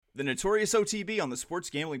The Notorious OTB on the Sports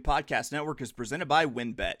Gambling Podcast Network is presented by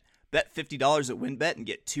WynnBET. Bet $50 at WynnBET and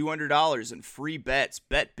get $200 in free bets.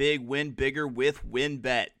 Bet big, win bigger with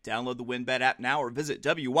WynnBET. Download the WynnBET app now or visit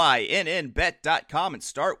WYNNBet.com and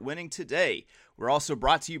start winning today. We're also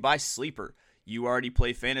brought to you by Sleeper. You already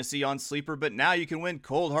play fantasy on Sleeper, but now you can win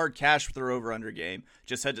cold hard cash with their over-under game.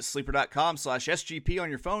 Just head to sleeper.com/SGP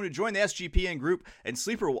on your phone to join the SGPN group, and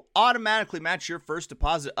Sleeper will automatically match your first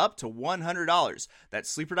deposit up to $100. That's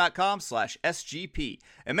sleeper.com/SGP.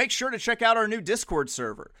 And make sure to check out our new Discord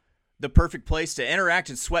server. The perfect place to interact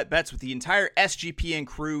and sweat bets with the entire SGPN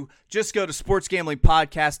crew. Just go to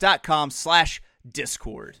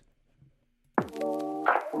sportsgamblingpodcast.com/Discord.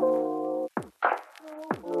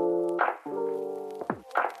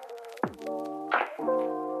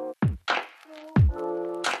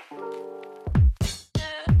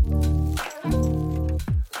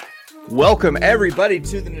 Welcome, everybody,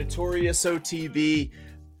 to the Notorious OTB.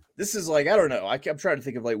 This is like, I don't know, I'm trying to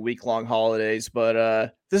think of like week-long holidays,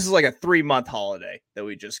 but this is like a 3-month holiday that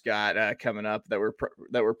we just got coming up that we're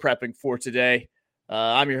prepping for today.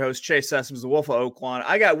 I'm your host, Chase Sessoms, the Wolf of Oaklawn.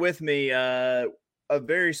 I got with me a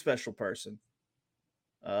very special person.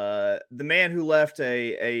 The man who left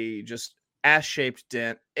a just ass-shaped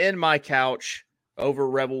dent in my couch over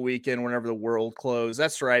Rebel Weekend whenever the world closed.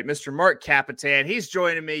 That's right, Mr. Mark Kapitan. He's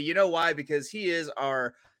joining me. You know why? Because he is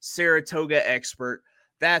our Saratoga expert.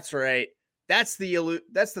 That's right. That's the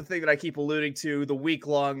thing that I keep alluding to, the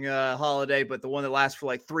week-long holiday, but the one that lasts for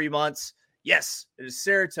like 3 months. Yes, it is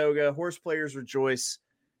Saratoga. Horse players rejoice.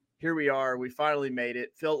 Here we are. We finally made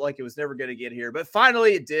it. Felt like it was never going to get here, but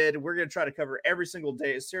finally it did. We're going to try to cover every single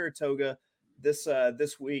day at Saratoga this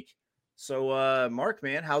week. So, Mark,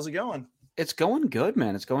 man, how's it going? It's going good,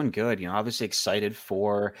 man. It's going good. You know, obviously excited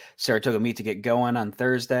for Saratoga meet to get going on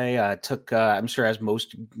Thursday. I'm sure as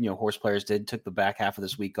most, horse players did, took the back half of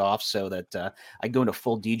this week off so that I go into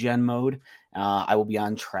full degen mode. I will be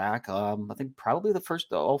on track. I think probably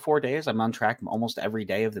all 4 days I'm on track almost every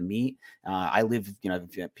day of the meet. I live,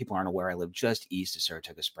 if people aren't aware, I live just east of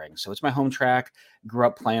Saratoga Springs. So it's my home track. Grew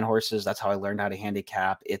up playing horses. That's how I learned how to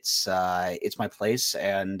handicap. It's my place,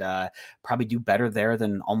 and probably do better there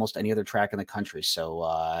than almost any other track in the country.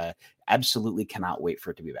 So absolutely cannot wait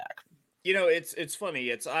for it to be back. It's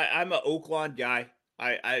funny. I'm an Oaklawn guy.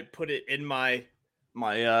 I put it in my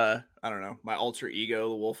I don't know, my alter ego,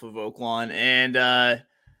 the Wolf of Oaklawn, and I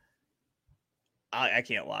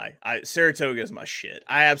can't lie. Saratoga is my shit.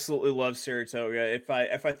 I absolutely love Saratoga. If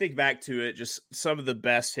I think back to it, just some of the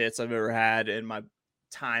best hits I've ever had in my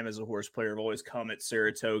time as a horse player have always come at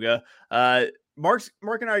Saratoga. Mark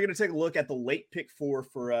and I are going to take a look at the late pick four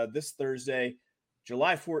for this Thursday,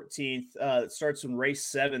 July 14th. It starts in race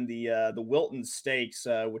 7, the Wilton Stakes,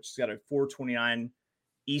 which has got a 4:29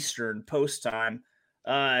 Eastern post time.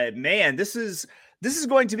 Man, this is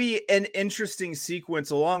going to be an interesting sequence,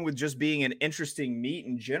 along with just being an interesting meet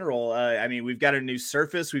in general. I mean, we've got a new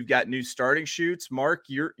surface, we've got new starting chutes. Mark,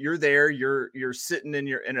 you're there. You're sitting in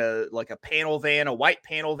a panel van, a white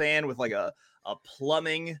panel van with like a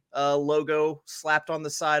plumbing logo slapped on the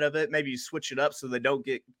side of it. Maybe you switch it up so they don't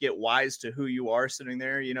get wise to who you are sitting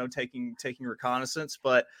there, taking reconnaissance.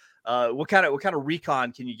 But what kind of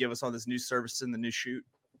recon can you give us on this new surface and the new chute?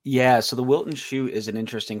 Yeah, so the Wilton chute is an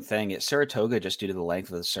interesting thing. At Saratoga, just due to the length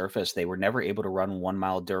of the surface, they were never able to run 1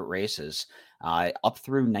 mile dirt races. Up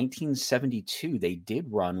through 1972, they did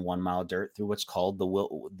run 1 mile dirt through what's called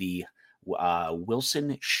the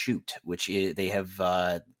Wilson chute, which they have,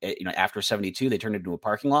 after 72, they turned it into a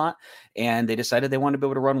parking lot, and they decided they wanted to be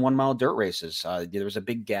able to run 1 mile dirt races. There was a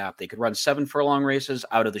big gap. They could run 7 furlong races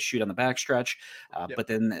out of the chute on the backstretch. But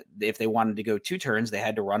then if they wanted to go 2 turns, they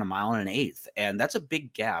had to run 1 mile and an eighth. And that's a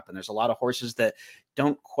big gap. And there's a lot of horses that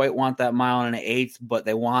don't quite want that mile and an eighth, but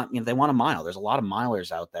they want a mile. There's a lot of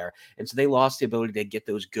milers out there. And so they lost the ability to get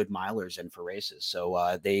those good milers in for races.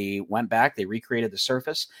 So they went back, they recreated the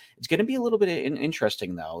surface. It's going to be a little bit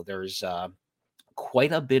interesting, though. There's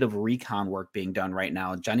quite a bit of recon work being done right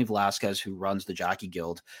now. Johnny Velasquez, who runs the Jockey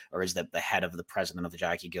Guild, or is the head of the president of the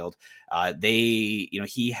Jockey Guild, they're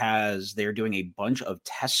doing a bunch of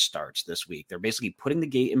test starts this week. They're basically putting the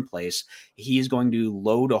gate in place. He's going to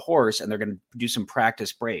load a horse, and they're going to do some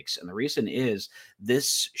practice breaks. And the reason is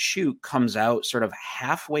this chute comes out sort of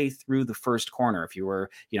halfway through the first corner. If you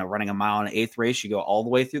were, running 1 mile and an eighth race, you go all the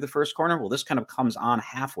way through the first corner. Well, this kind of comes on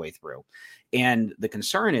halfway through. And the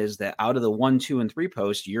concern is that out of the 1, 2, and 3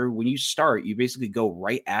 posts, when you start, you basically go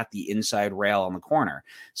right at the inside rail on the corner.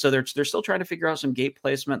 So they're still trying to figure out some gate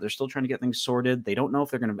placement. They're still trying to get things sorted. They don't know if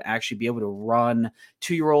they're going to actually be able to run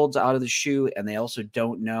 2-year-olds out of the chute, and they also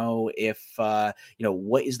don't know if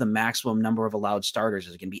what is the maximum number of allowed starters.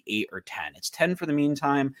 Is it going to be 8 or 10? It's 10 for the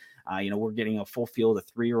meantime. We're getting a full field of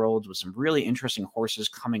 3-year-olds with some really interesting horses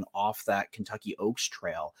coming off that Kentucky Oaks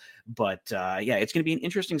trail. But it's going to be an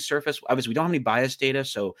interesting surface. Obviously, we don't have any bias data.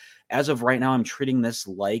 So as of right now, I'm treating this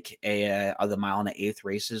like the 1 1/8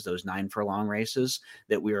 races, those 9 furlong races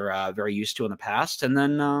that we were very used to in the past. And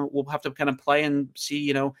then we'll have to kind of play and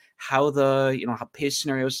see, how the, how pace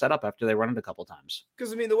scenario is set up after they run it a couple times.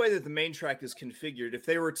 Because, the way that the main track is configured, if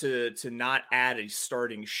they were to not add a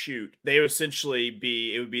starting chute, they would essentially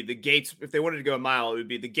it would be the gates. If they wanted to go a mile, it would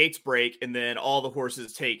be the gates break, and then all the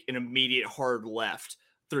horses take an immediate hard left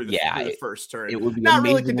through the first turn. It would be not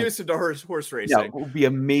really conducive to horse racing. No, it would be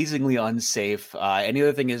amazingly unsafe. And the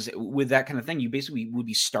other thing is, with that kind of thing, you basically would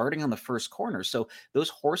be starting on the first corner. So those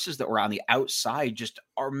horses that were on the outside just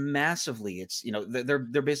are massively. It's they're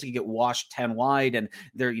basically get washed 10 wide, and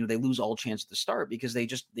they lose all chance at the start because they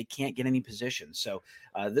can't get any position. So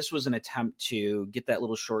this was an attempt to get that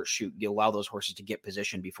little short chute, allow those horses to get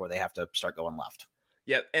position before they have to start going left.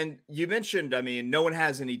 Yep, and you mentioned, no one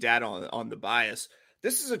has any data on the bias.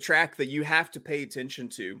 This is a track that you have to pay attention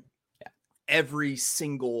to every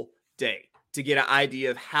single day to get an idea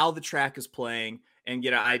of how the track is playing and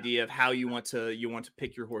get an idea of how you want to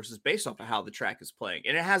pick your horses based off of how the track is playing.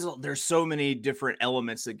 And there's so many different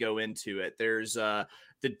elements that go into it. There's the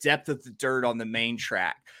depth of the dirt on the main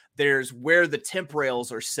track. There's where the temp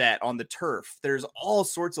rails are set on the turf. There's all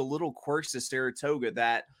sorts of little quirks to Saratoga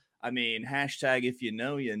that, hashtag if you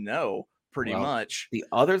know, you know. Pretty much. The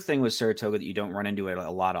other thing with Saratoga that you don't run into at a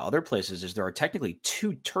lot of other places is there are technically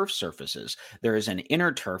 2 turf surfaces. There is an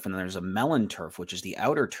inner turf and there's a melon turf, which is the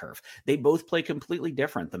outer turf. They both play completely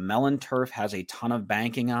different. The melon turf has a ton of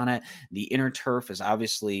banking on it. The inner turf is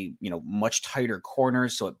obviously, much tighter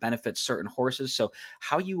corners, so it benefits certain horses. So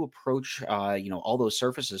how you approach, all those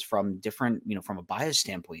surfaces from different, from a bias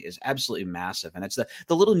standpoint is absolutely massive. And it's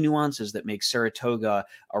the little nuances that make Saratoga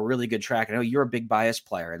a really good track. I know you're a big bias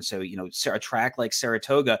player, and so, a track like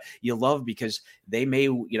Saratoga you love because they may,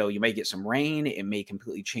 you may get some rain, it may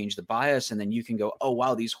completely change the bias, and then you can go, oh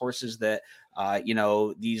wow, these horses that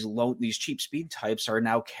these cheap speed types are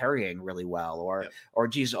now carrying really well, or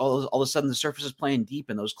geez, all of a sudden the surface is playing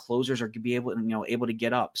deep and those closers are to be able to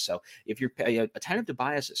get up. So if you're attentive to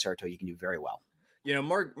bias at Saratoga, you can do very well.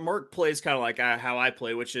 Mark plays kind of like how I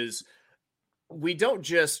play, which is we don't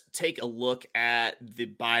just take a look at the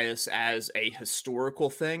bias as a historical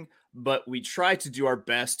thing, but we try to do our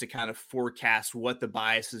best to kind of forecast what the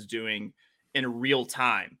bias is doing in real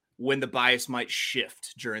time when the bias might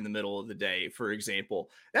shift during the middle of the day, for example.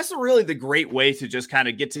 That's really the great way to just kind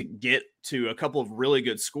of get to a couple of really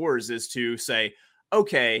good scores, is to say,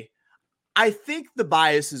 okay, I think the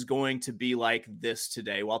bias is going to be like this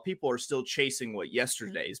today, while people are still chasing what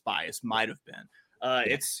yesterday's bias might have been.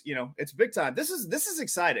 It's big time. This is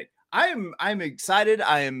exciting. I'm excited.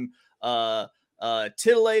 I am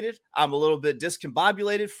titillated. I'm a little bit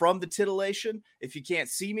discombobulated from the titillation. If you can't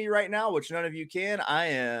see me right now, which none of you can, I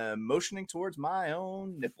am motioning towards my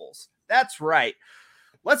own nipples. That's right.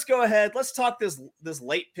 Let's go ahead. Let's talk this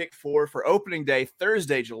late pick four for opening day,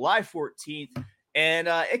 Thursday, July 14th. And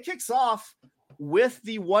it kicks off with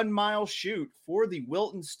the 1 mile chute for the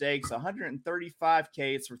Wilton Stakes, 135K.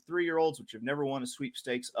 It's for 3-year-olds, which have never won a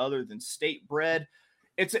sweepstakes other than state bred.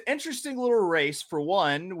 It's an interesting little race. For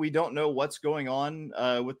one, we don't know what's going on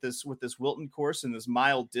with this Wilton course and this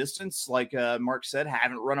mile distance. Like Mark said,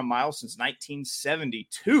 haven't run a mile since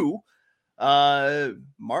 1972.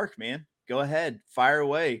 Mark, man, go ahead, fire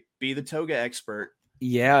away, be the toga expert.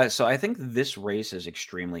 Yeah, so I think this race is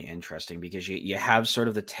extremely interesting because you have sort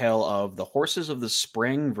of the tale of the horses of the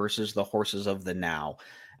spring versus the horses of the now.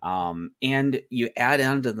 And you add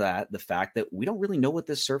on to that the fact that we don't really know what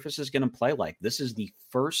this surface is going to play like. This is the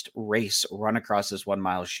first race run across this 1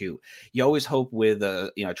 mile chute. You always hope with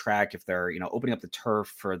a track, if they're opening up the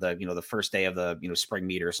turf for the the first day of the spring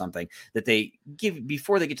meet or something, that they give,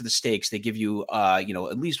 before they get to the stakes, they give you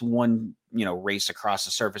at least one race across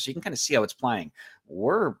the surface so you can kind of see how it's playing.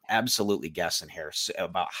 We're absolutely guessing here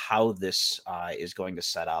about how this is going to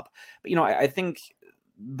set up. But I think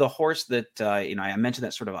the horse that, I mentioned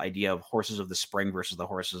that sort of idea of horses of the spring versus the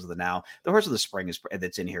horses of the now. The horse of the spring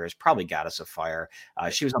that's in here is probably Goddess of Fire.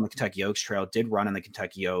 She was on the Kentucky Oaks Trail, did run in the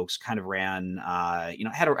Kentucky Oaks, kind of ran,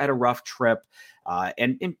 had a rough trip.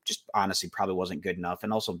 And just honestly probably wasn't good enough,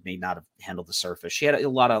 and also may not have handled the surface. She had a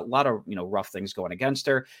lot of rough things going against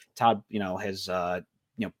her. Todd has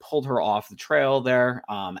pulled her off the trail there.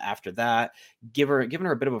 After that, given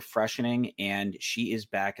her a bit of a freshening, and she is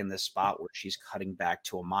back in this spot where she's cutting back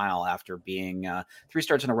to a mile after being 3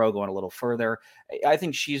 starts in a row, going a little further. I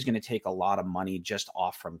think she's going to take a lot of money just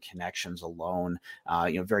off from connections alone.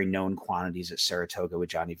 Very known quantities at Saratoga with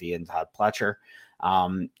Johnny V and Todd Pletcher.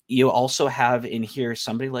 You also have in here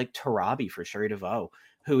somebody like Tarabi for Sherry DeVoe,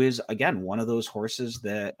 who is, again, one of those horses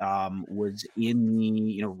that was in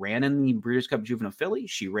the, ran in the Breeders' Cup Juvenile Filly.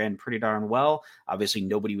 She ran pretty darn well. Obviously,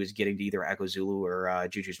 nobody was getting to either Echo Zulu or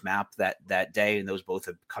Juju's Map that day, and those both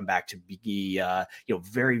have come back to be,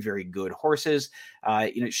 very, very good horses.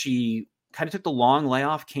 She kind of took the long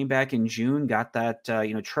layoff, came back in June, got that,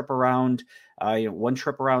 trip around, one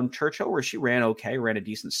trip around Churchill where she ran okay, ran a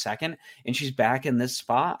decent second, and she's back in this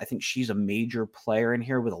spot. I think she's a major player in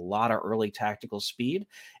here with a lot of early tactical speed.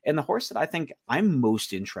 And the horse that I think I'm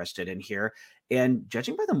most interested in here, and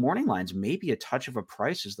judging by the morning lines, maybe a touch of a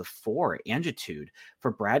price, is the 4 Angitude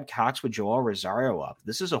for Brad Cox with Joel Rosario up.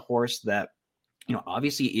 This is a horse that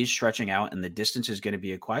obviously is stretching out, and the distance is going to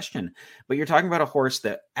be a question. But you're talking about a horse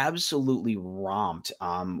that absolutely romped,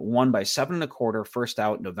 won by 7 1/4 first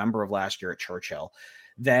out November of last year at Churchill,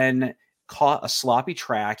 then caught a sloppy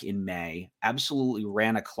track in May, absolutely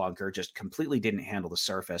ran a clunker, just completely didn't handle the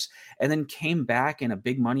surface, and then came back in a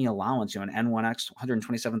big money allowance, an N1X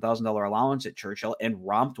 $127,000 allowance at Churchill, and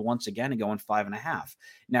romped once again and going 5.5.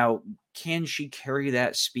 Now, can she carry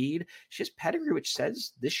that speed? She has pedigree, which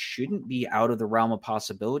says this shouldn't be out of the realm of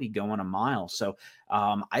possibility going a mile. So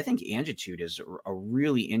I think Angitude is a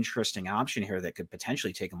really interesting option here that could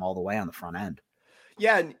potentially take them all the way on the front end.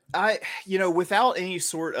 Yeah, without any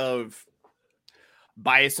sort of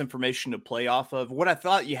bias information to play off of, what I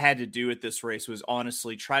thought you had to do at this race was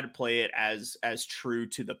honestly try to play it as true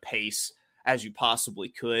to the pace as you possibly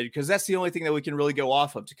could, because that's the only thing that we can really go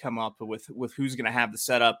off of to come up with who's going to have the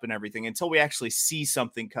setup and everything until we actually see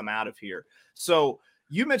something come out of here. So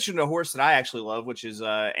you mentioned a horse that I actually love, which is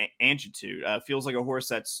Angitude. Feels like a horse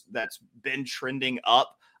that's been trending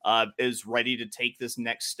up, is ready to take this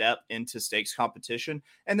next step into stakes competition.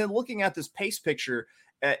 And then looking at this pace picture,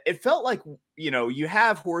 it felt like, you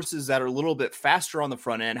have horses that are a little bit faster on the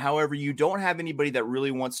front end. However, you don't have anybody that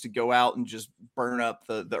really wants to go out and just burn up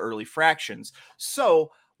the early fractions.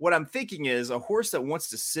 So what I'm thinking is a horse that wants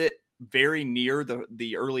to sit very near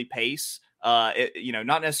the early pace,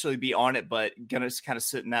 not necessarily be on it, but going to kind of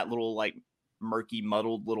sit in that little like murky,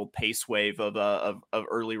 muddled little pace wave of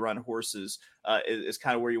early run horses is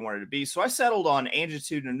kind of where you wanted to be. So I settled on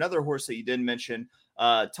Angitude, and another horse that you didn't mention,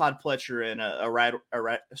 Todd Pletcher and Irad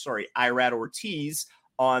Ortiz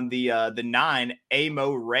on the 9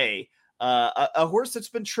 Amo Ray, a horse that's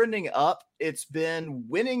been trending up. It's been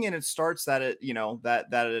winning in its starts that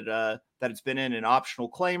it's been in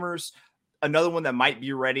optional claimers. Another one that might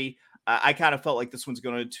be ready. I kind of felt like this one's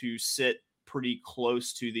going to sit pretty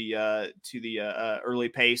close to the early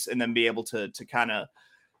pace, and then be able to kind of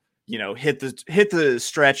hit the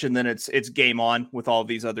stretch, and then it's game on with all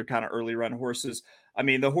these other kind of early run horses. I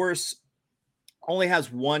mean, the horse only has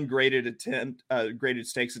one graded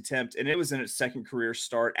stakes attempt, and it was in its second career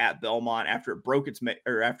start at Belmont after it broke its when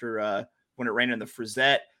it ran in the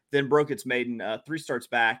Frizette, then broke its maiden 3 starts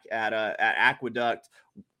back at Aqueduct,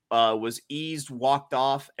 was eased, walked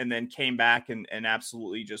off, and then came back and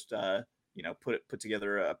absolutely just put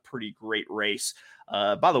together a pretty great race.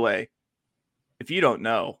 By the way, if you don't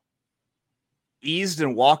know, eased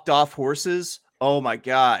and walked off horses, oh my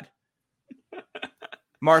God.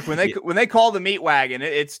 Mark, when they call the meat wagon,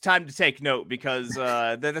 it's time to take note, because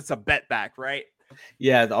that's a bet back, right?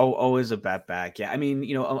 Yeah, always a bet back. Yeah, I mean,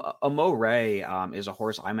 a Mo Ray is a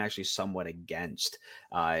horse I'm actually somewhat against.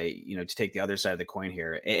 To take the other side of the coin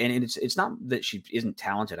here, and it's not that she isn't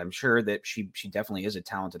talented. I'm sure that she definitely is a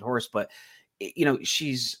talented horse, but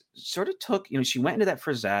she's sort of took, she went into that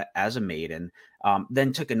Frizette as a maiden,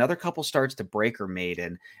 then took another couple starts to break her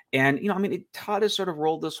maiden. And, Todd has sort of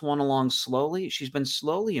rolled this one along slowly. She's been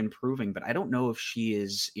slowly improving, but I don't know if she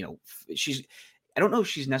is, I don't know if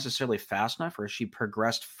she's necessarily fast enough, or if she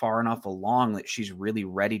progressed far enough along that she's really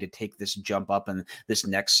ready to take this jump up and this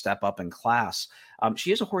next step up in class.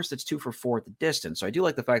 She is a horse that's 2 for 4 at the distance. So I do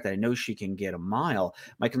like the fact that I know she can get a mile.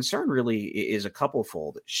 My concern really is a couple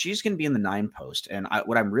fold. She's going to be in the 9 post. And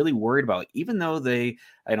what I'm really worried about, even though they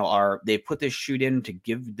put this chute in to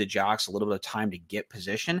give the jocks a little bit of time to get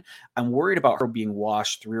position, I'm worried about her being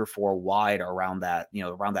washed 3 or 4 wide around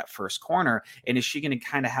that first corner. And is she going to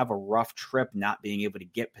kind of have a rough trip not being able to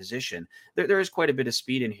get position? There is quite a bit of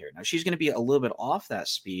speed in here. Now she's going to be a little bit off that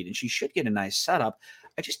speed and she should get a nice setup.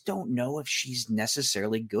 I just don't know if she's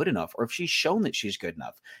necessarily good enough or if she's shown that she's good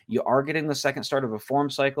enough. You are getting the second start of a form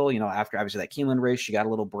cycle. After obviously that Keeneland race, she got a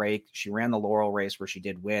little break. She ran the Laurel race where she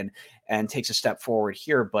did win and takes a step forward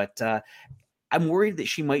here. But I'm worried that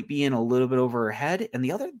she might be in a little bit over her head. And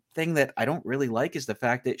the other thing that I don't really like is the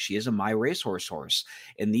fact that she is a My Racehorse horse.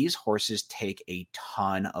 And these horses take a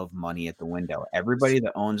ton of money at the window. Everybody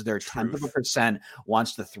that owns their 10%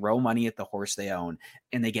 wants to throw money at the horse they own,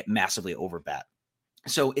 and they get massively overbet.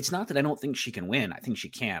 So it's not that I don't think she can win. I think she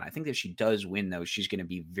can. I think that if she does win, though, she's going to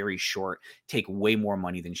be very short, take way more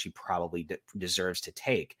money than she probably deserves to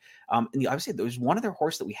take. And obviously, there's one other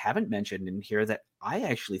horse that we haven't mentioned in here that I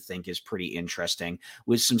actually think is pretty interesting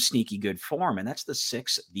with some sneaky good form, and that's the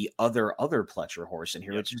 6, the other Pletcher horse in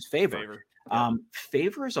here, which is Favor.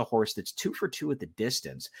 Favor is a horse that's 2 for 2 at the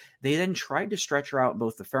distance. They then tried to stretch her out in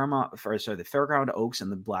both the Fairground Oaks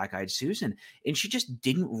and the Black Eyed Susan, and she just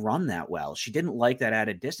didn't run that well. She didn't like that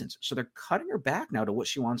added distance, so they're cutting her back now to what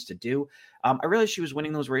she wants to do. I realized she was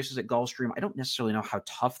winning those races at Gulfstream. I don't necessarily know how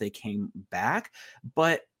tough they came back,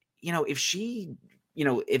 but if she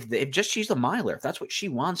if just she's a miler, if that's what she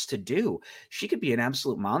wants to do, she could be an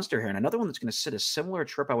absolute monster here. And another one that's going to sit a similar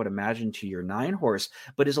trip, I would imagine, to your 9 horse,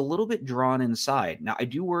 but is a little bit drawn inside. Now, I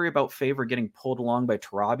do worry about Favor getting pulled along by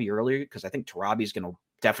Tarabi earlier, because I think Tarabi is going to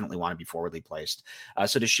definitely want to be forwardly placed.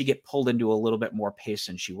 So does she get pulled into a little bit more pace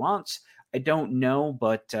than she wants? I don't know,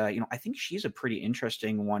 but I think she's a pretty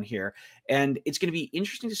interesting one here, and it's going to be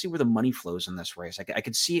interesting to see where the money flows in this race. I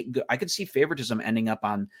could see it. I could see favoritism ending up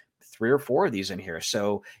on 3 or 4 of these in here.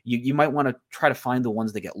 So you might want to try to find the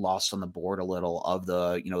ones that get lost on the board a little of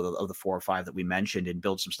the of the 4 or 5 that we mentioned and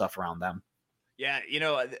build some stuff around them. Yeah,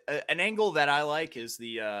 an angle that I like is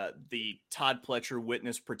the Todd Pletcher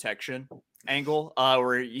witness protection angle,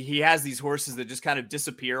 where he has these horses that just kind of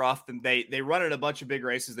disappear off them. They run in a bunch of big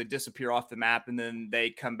races, they disappear off the map, and then they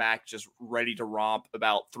come back just ready to romp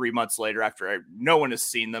about 3 months later after no one has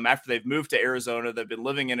seen them, after they've moved to Arizona, they've been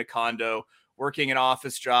living in a condo, working an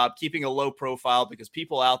office job, keeping a low profile because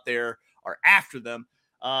people out there are after them.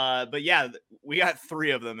 But yeah, we got 3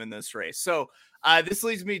 of them in this race. So this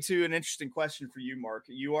leads me to an interesting question for you, Mark.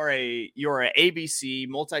 You are a ABC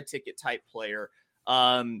multi-ticket type player.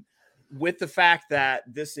 With the fact that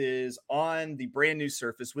this is on the brand new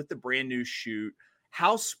surface with the brand new chute,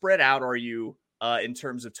 how spread out are you in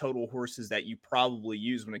terms of total horses that you probably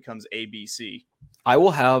use when it comes ABC? I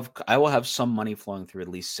will have some money flowing through at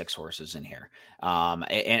least 6 horses in here.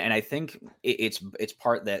 And I think it's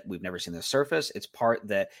part that we've never seen the surface. It's part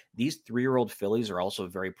that these 3-year-old fillies are also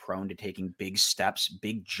very prone to taking big steps,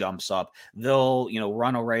 big jumps up. They'll,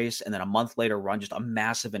 run a race and then a month later run just a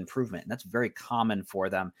massive improvement. And that's very common for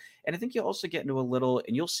them. And I think you also get into a little,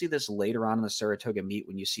 and you'll see this later on in the Saratoga meet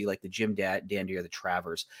when you see like the Jim Dandy or the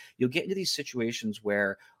Travers, you'll get into these situations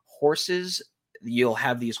where you'll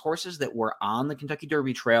have these horses that were on the Kentucky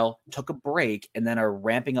Derby trail, took a break, and then are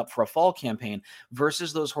ramping up for a fall campaign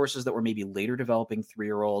versus those horses that were maybe later developing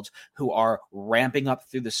 3-year-olds who are ramping up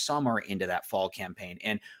through the summer into that fall campaign.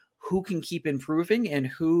 And who can keep improving and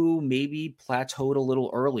who maybe plateaued a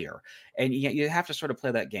little earlier. And you have to sort of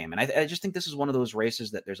play that game. And I just think this is one of those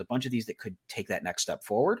races that there's a bunch of these that could take that next step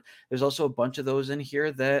forward. There's also a bunch of those in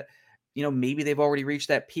here that maybe they've already reached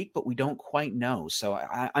that peak, but we don't quite know. So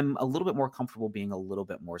I'm a little bit more comfortable being a little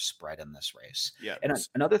bit more spread in this race. Yeah. And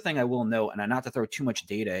another thing I will note, and not to throw too much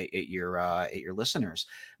data at your listeners,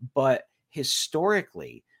 but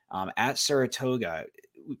historically at Saratoga,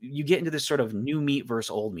 you get into this sort of new meet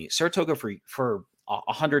versus old meet. Saratoga for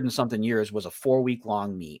 100 and something years was a 4-week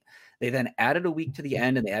long meet. They then added a week to the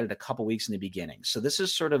end and they added a couple weeks in the beginning. So this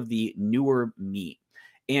is sort of the newer meet.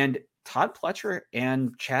 And Todd Pletcher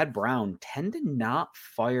and Chad Brown tend to not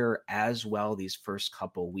fire as well these first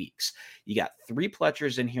couple weeks. You got 3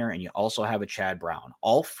 Pletchers in here, and you also have a Chad Brown.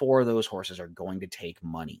 All 4 of those horses are going to take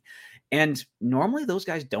money. And normally those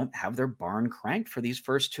guys don't have their barn cranked for these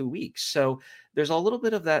first 2 weeks. So there's a little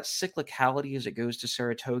bit of that cyclicality as it goes to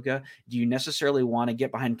Saratoga. Do you necessarily want to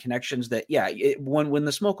get behind connections that, when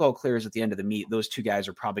the smoke all clears at the end of the meet, those 2 guys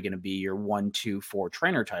are probably going to be your 1, 2, 4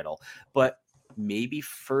 trainer title. But maybe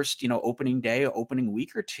first, opening day, opening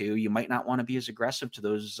week or 2, you might not want to be as aggressive to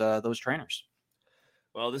those trainers.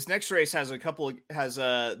 Well, this next race has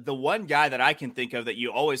the one guy that I can think of that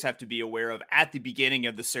you always have to be aware of at the beginning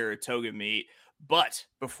of the Saratoga meet. But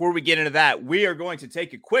before we get into that, we are going to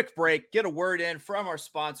take a quick break, get a word in from our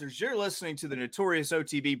sponsors. You're listening to the Notorious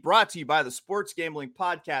OTB, brought to you by the Sports Gambling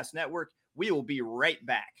Podcast Network. We will be right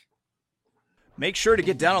back. Make sure to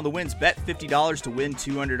get down on the wins. Bet $50 to win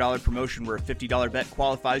 $200 promotion where a $50 bet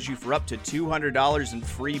qualifies you for up to $200 in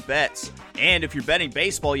free bets. And if you're betting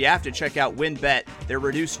baseball, you have to check out WynnBET. Their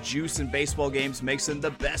reduced juice in baseball games makes them the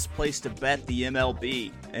best place to bet the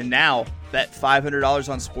MLB. And now, bet $500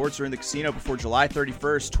 on sports or in the casino before July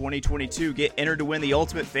 31st, 2022. Get entered to win the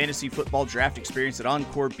ultimate fantasy football draft experience at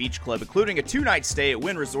Encore Beach Club, including a 2-night stay at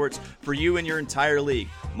Wynn Resorts for you and your entire league.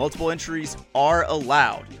 Multiple entries are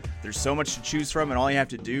allowed. There's so much to choose from, and all you have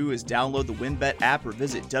to do is download the WynnBET app or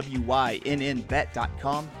visit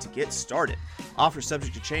wynnbet.com to get started. Offer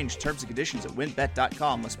subject to change. Terms and conditions at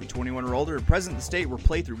wynnbet.com. Must be 21 or older and present in the state where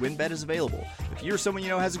playthrough WynnBET is available. If you or someone you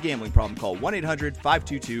know has a gambling problem, call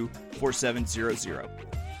 1-800-522-4700.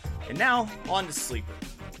 And now, on to Sleeper.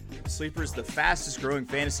 Sleeper is the fastest growing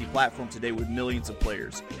fantasy platform today with millions of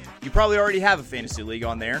players. You probably already have a fantasy league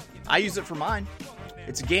on there. I use it for mine.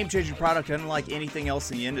 It's a game-changing product unlike anything else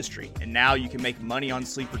in the industry. And now you can make money on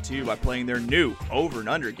Sleeper too by playing their new over and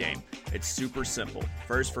under game. It's super simple.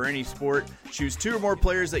 First, for any sport, choose 2 or more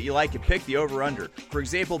players that you like and pick the over-under. For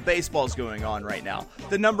example, baseball's going on right now.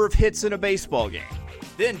 The number of hits in a baseball game.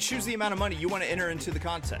 Then choose the amount of money you want to enter into the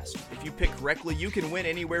contest. If you pick correctly, you can win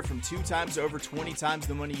anywhere from 2 times to over 20 times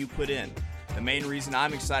the money you put in. The main reason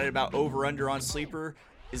I'm excited about over-under on Sleeper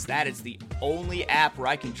is that it's the only app where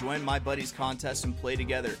I can join my buddies' contests and play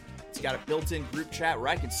together. It's got a built-in group chat where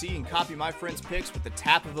I can see and copy my friends' picks with the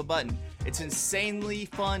tap of a button. It's insanely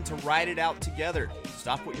fun to ride it out together.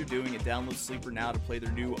 Stop what you're doing and download Sleeper now to play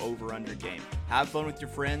their new over-under game. Have fun with your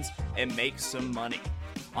friends and make some money.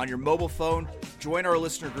 On your mobile phone, join our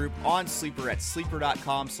listener group on Sleeper at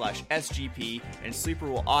sleeper.com/SGP, and Sleeper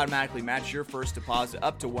will automatically match your first deposit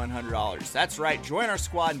up to $100. That's right, join our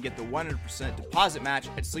squad and get the 100% deposit match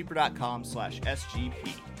at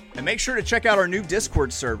sleeper.com/SGP. And make sure to check out our new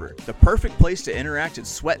Discord server, the perfect place to interact and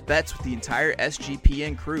sweat bets with the entire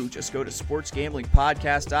SGPN crew. Just go to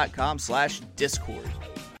sportsgamblingpodcast.com/Discord.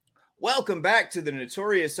 Welcome back to the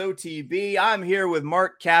Notorious OTB. I'm here with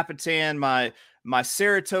Mark Kapitan, my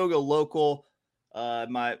Saratoga local,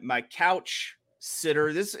 my couch sitter.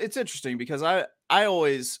 It's interesting because I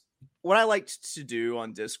always, what I liked to do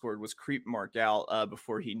on Discord was creep Mark out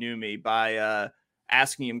before he knew me by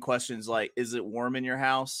asking him questions like, is it warm in your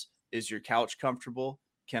house? Is your couch comfortable?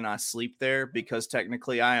 Can I sleep there? Because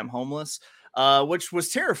technically I am homeless, which was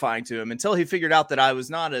terrifying to him until he figured out that I was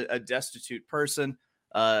not a destitute person.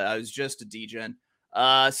 I was just a degen.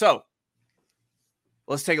 So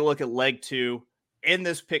let's take a look at leg 2 in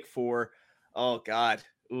this pick 4. Oh God.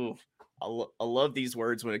 Ooh, I love these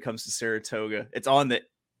words when it comes to Saratoga. It's on the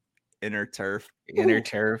inner turf. Inner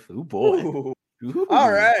turf. Ooh, boy. Ooh.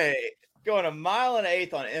 All right. Going 1.1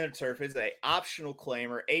 miles on inner turf is a optional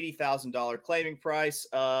claimer, $80,000 claiming price.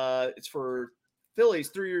 It's for fillies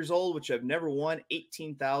 3 years old, which have never won,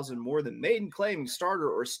 $18,000 more than maiden claiming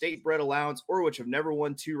starter or state bred allowance, or which have never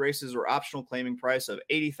won 2 races, or optional claiming price of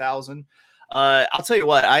 $80,000. I'll tell you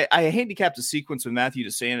what, I handicapped a sequence with Matthew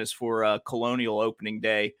DeSantis for Colonial opening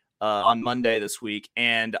day on Monday this week.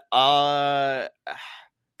 And God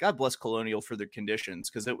bless Colonial for their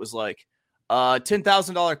conditions, because it was like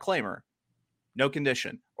 $10,000 claimer, no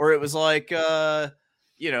condition. Or it was like, have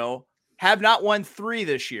not won 3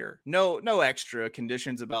 this year. No extra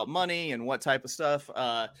conditions about money and what type of stuff.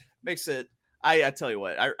 Makes it, I tell you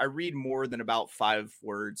what, I read more than about 5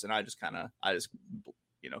 words, and I just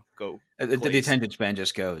go. The attention span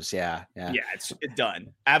just goes. Yeah. It's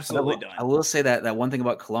done. Absolutely done. I will say that one thing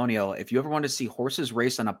about Colonial, if you ever want to see horses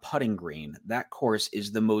race on a putting green, that course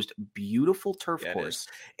is the most beautiful turf course.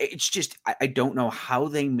 It's just, I don't know how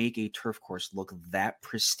they make a turf course look that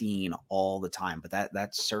pristine all the time, but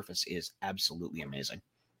that surface is absolutely amazing.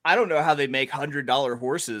 I don't know how they make $100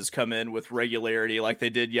 horses come in with regularity like they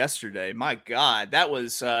did yesterday. My God, that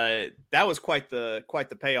was quite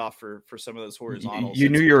the payoff for some of those horizontals. You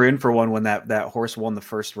knew you were in for one when that horse won the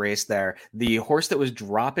first race there. The horse that was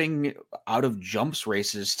dropping out of jumps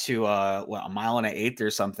races to 1.1 miles or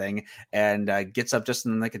something, and gets up just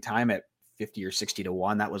in the nick of time at 50 or 60 to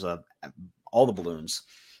 1. That was all the balloons.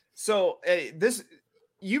 So this.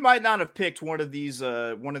 You might not have picked one of these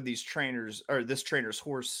trainers, or this trainer's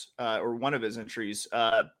horse, or one of his entries,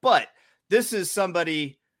 but this is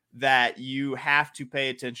somebody that you have to pay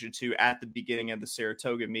attention to at the beginning of the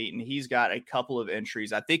Saratoga meet, and he's got a couple of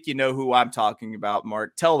entries. I think you know who I'm talking about,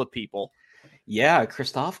 Mark. Tell the people. Yeah,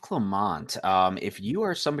 Christophe Clement. If you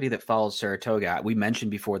are somebody that follows Saratoga, we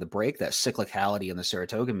mentioned before the break that cyclicality in the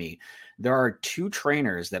Saratoga meet. There are two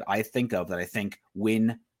trainers that I think of that I think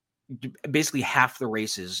win basically half the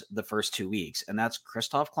races the first 2 weeks, and that's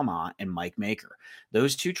Christophe Clement and Mike Maker.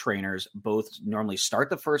 Those two trainers both normally start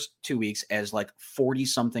the first 2 weeks as like 40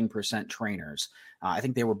 something percent trainers. I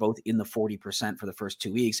think they were both in the 40% for the first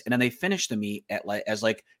 2 weeks, and then they finished the meet at as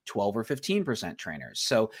like 12 or 15% trainers.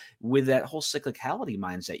 So with that whole cyclicality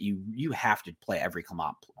mindset, you have to play every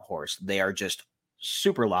Clement horse. They are just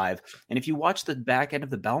super live. And if you watch the back end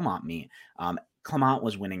of the Belmont meet, Clement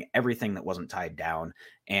was winning everything that wasn't tied down.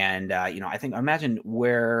 And I imagine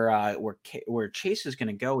where Chase is going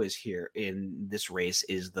to go is here in this race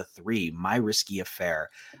is the 3, My Risky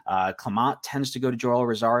Affair. Clement tends to go to Joel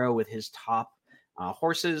Rosario with his top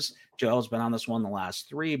horses. Joel's been on this one the last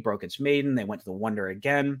 3, broke its maiden. They went to the Wonder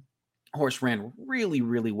again. Horse ran really,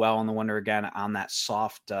 really well on the Wonder again on that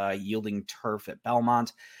soft yielding turf at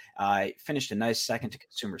Belmont. Finished a nice second to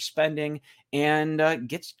Consumer Spending and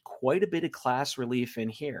gets quite a bit of class relief in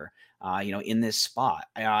here, in this spot.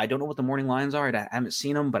 I don't know what the morning lines are. I haven't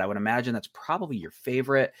seen them, but I would imagine that's probably your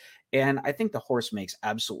favorite. And I think the horse makes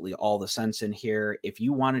absolutely all the sense in here. If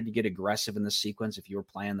you wanted to get aggressive in the sequence, if you were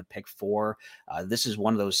playing the pick 4, this is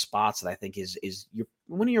one of those spots that I think is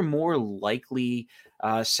one of your more likely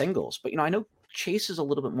singles. But, I know Chase is a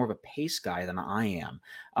little bit more of a pace guy than I am.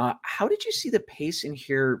 How did you see the pace in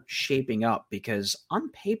here shaping up? Because on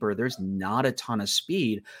paper, there's not a ton of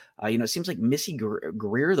speed. It seems like Missy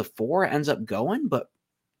Greer, the 4, ends up going, but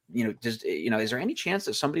is there any chance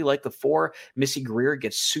that somebody like the 4, Missy Greer,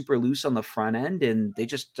 gets super loose on the front end and they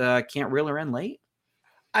just can't reel her in late?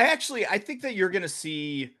 I think that you're going to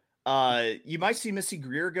see, you might see Missy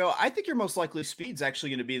Greer go. I think your most likely speed's actually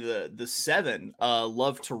going to be the 7,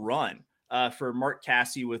 Love to Run, for Mark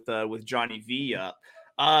Cassie with Johnny V up.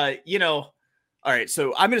 All right.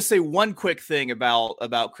 So I'm going to say one quick thing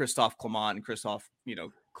about Christophe Clement and Christophe,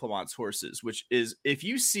 Clement's horses, which is if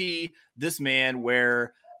you see this man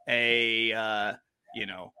wear a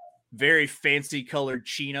very fancy colored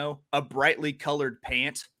chino, a brightly colored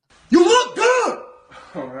pant, you look good.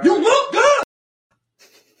 Right. You look good.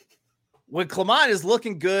 When Clement is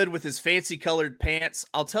looking good with his fancy colored pants,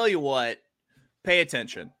 I'll tell you what, pay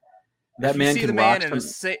attention. That man can rock some,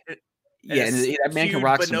 that man can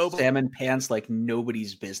rock some salmon pants like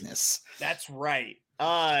nobody's business. That's right.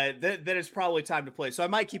 That is probably time to play. So I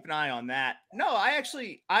might keep an eye on that. No, I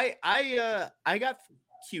actually, I got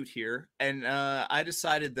cute here, and I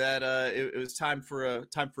decided that it was time for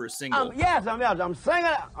a single. Yes, I'm singing.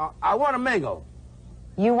 I want to mingle.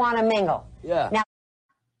 You want to mingle? Yeah. Now,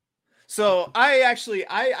 so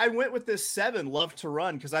I went with this 7, Love to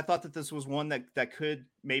Run, because I thought that this was one that could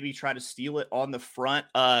maybe try to steal it on the front.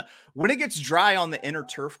 When it gets dry on the inner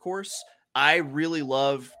turf course, I really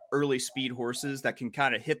love early speed horses that can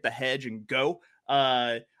kind of hit the hedge and go.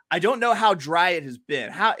 I don't know how dry it has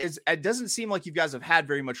been. It doesn't seem like you guys have had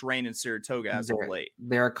very much rain in Saratoga as of late.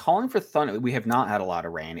 They're calling for thunder. We have not had a lot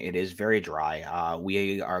of rain. It is very dry.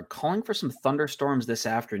 We are calling for some thunderstorms this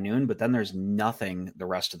afternoon, but then there's nothing the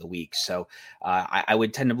rest of the week. So I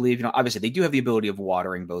would tend to believe, obviously they do have the ability of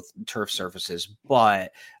watering both turf surfaces,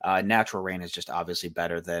 but natural rain is just obviously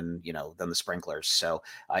better than the sprinklers. So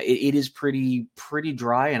it is pretty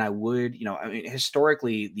dry. And I would,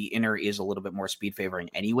 historically the inner is a little bit more speed favoring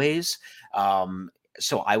anyways.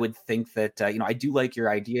 So I would think that, I do like your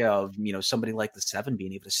idea of, somebody like the 7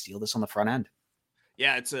 being able to steal this on the front end.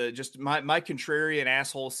 Yeah, it's just my contrarian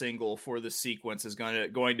asshole single for the sequence is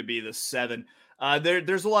going to be the 7.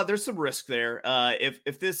 There's some risk there.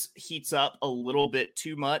 If this heats up a little bit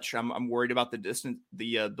too much, I'm worried about the distance,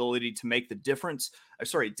 the ability to make the distance.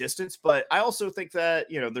 But I also think that,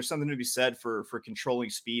 there's something to be said for controlling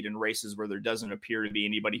speed in races where there doesn't appear to be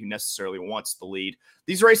anybody who necessarily wants the lead.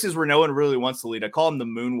 These races where no one really wants the lead, I call them the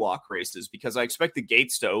moonwalk races, because I expect the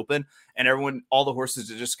gates to open and all the horses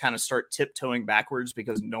to just kind of start tiptoeing backwards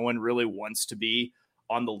because no one really wants to be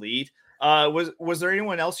on the lead. Was there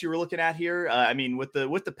anyone else you were looking at here? With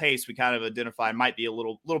the pace, we kind of identified might be a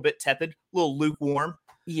little bit tepid, a little lukewarm.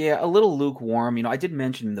 Yeah, a little lukewarm. I did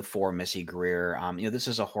mention the 4, Missy Greer. This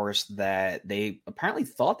is a horse that they apparently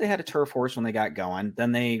thought they had a turf horse when they got going.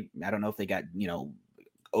 Then I don't know if they got,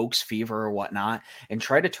 Oaks fever or whatnot, and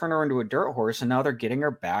tried to turn her into a dirt horse. And now they're getting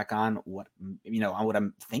her back on what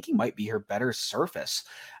I'm thinking might be her better surface.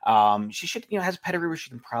 She should, has a pedigree where she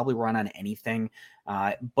can probably run on anything.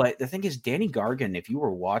 But the thing is, Danny Gargan, if you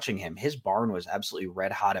were watching him, his barn was absolutely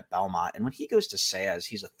red hot at Belmont. And when he goes to Sayers,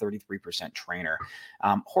 he's a 33% trainer.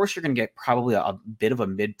 Horse you're going to get probably a bit of a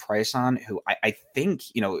mid price on, who I think,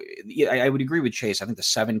 I would agree with Chase. I think the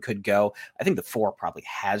 7 could go. I think the 4 probably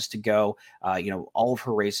has to go. All of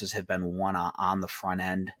her races have been won on the front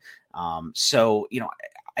end.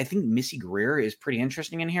 I think Missy Greer is pretty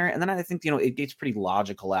interesting in here. And then I think, it gets pretty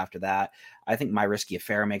logical after that. I think My Risky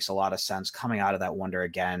Affair makes a lot of sense coming out of that Wonder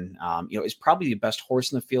again. Is probably the best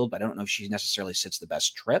horse in the field, but I don't know if she necessarily sits the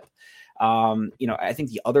best trip. I think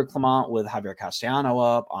the other Clement with Javier Castellano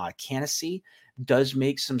up, Canassie does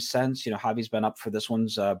make some sense. Javi's been up for this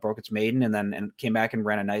one's broke its maiden and came back and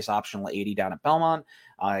ran a nice optional 80 down at Belmont,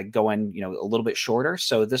 going, a little bit shorter.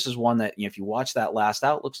 So this is one that, if you watch that last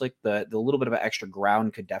out, looks like the little bit of extra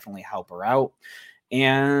ground could definitely help her out.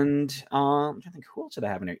 And I think who else did I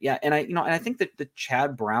have in here? Yeah. And I think that the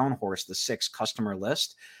Chad Brown horse, the 6 customer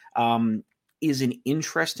list, is an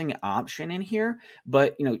interesting option in here,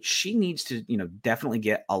 but she needs to definitely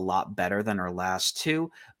get a lot better than her last 2.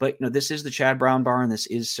 But this is the Chad Brown barn. This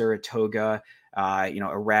is Saratoga.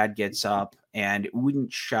 Arad gets up, and it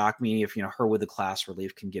wouldn't shock me if her with the class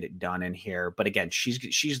relief can get it done in here. But again,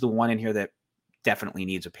 she's the one in here that definitely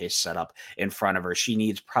needs a pace setup in front of her. She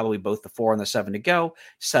needs probably both the 4 and the 7 to go,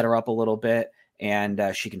 set her up a little bit, and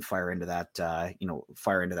she can fire into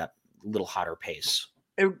that little hotter pace.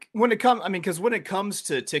 When it comes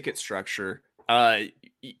to ticket structure,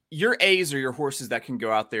 your A's are your horses that can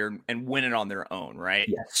go out there and win it on their own,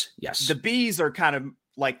 right? Yes. The B's are kind of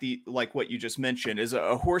like what you just mentioned, is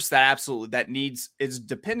a horse that is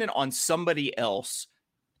dependent on somebody else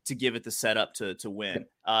to give it the setup to win.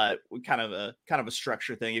 Kind of a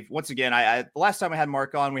structure thing. Once again, the last time I had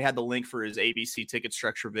Mark on, we had the link for his ABC ticket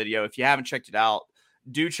structure video. If you haven't checked it out,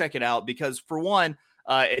 do check it out, because for one,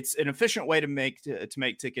 it's an efficient way to make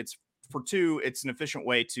tickets. For 2, it's an efficient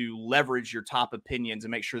way to leverage your top opinions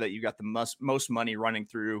and make sure that you got the most money running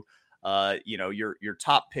through, your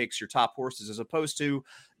top picks, your top horses, as opposed to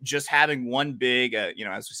just having one big, as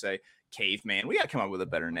we say, caveman. We got to come up with a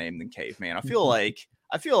better name than caveman. I feel like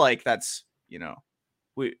that's,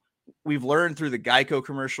 we've learned through the Geico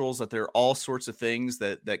commercials that there are all sorts of things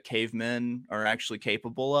that cavemen are actually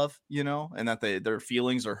capable of, and that their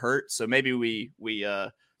feelings are hurt. So maybe we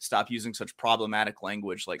stop using such problematic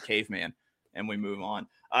language like caveman and we move on.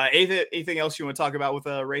 Anything else you want to talk about with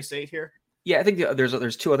race 8 here? Yeah, I think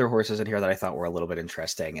there's 2 other horses in here that I thought were a little bit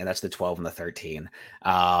interesting, and that's the 12 and the 13.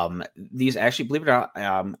 These actually, believe it or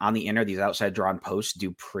not, on the inner, these outside drawn posts do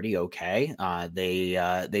pretty okay.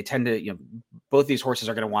 They tend to, both these horses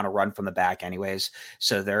are going to want to run from the back anyways,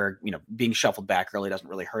 so they're, being shuffled back early doesn't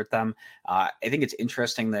really hurt them. I think it's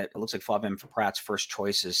interesting that it looks like Flavien Pratt's first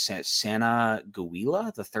choice is Santa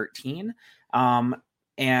Guila, the 13.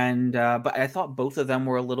 But I thought both of them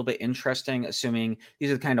were a little bit interesting, assuming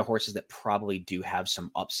these are the kind of horses that probably do have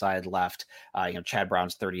some upside left. Chad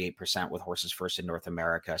Brown's 38% with horses first in North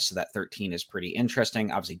America. So that 13 is pretty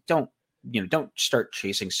interesting. Obviously, don't start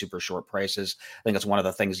chasing super short prices. I think that's one of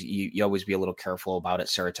the things you always be a little careful about at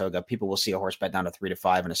Saratoga. People will see a horse bet down to 3 to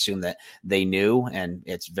 5 and assume that they knew, and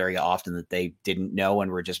it's very often that they didn't know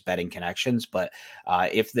and were just betting connections. But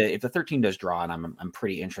if the 13 does draw, and I'm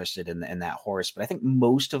pretty interested in that horse. But I think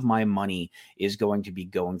most of my money is going to be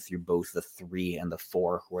going through both the 3 and the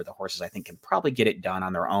 4, who are the horses I think can probably get it done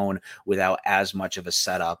on their own without as much of a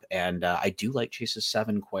setup. And I do like Chase's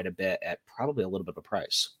 7 quite a bit at probably a little bit of a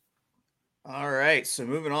price. All right, so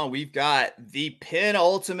moving on, we've got the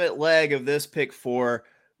penultimate leg of this pick 4.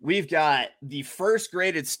 We've got the first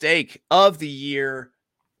graded stake of the year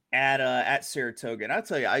at Saratoga. And I'll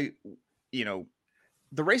tell you,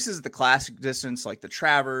 the races at the classic distance, like the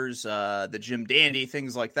Travers, the Jim Dandy,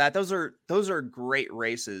 things like that, those are great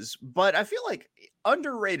races. But I feel like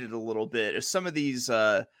underrated a little bit is some of these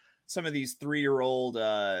 3-year-old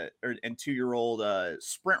and 2-year-old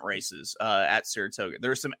sprint races at Saratoga.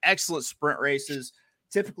 There are some excellent sprint races.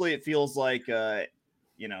 Typically, it feels like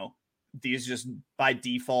these just by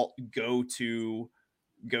default go to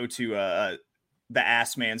the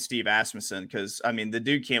ass man, Steve Asmussen, because the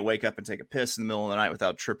dude can't wake up and take a piss in the middle of the night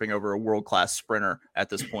without tripping over a world-class sprinter at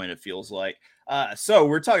this point, it feels like. So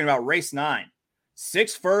we're talking about race 9,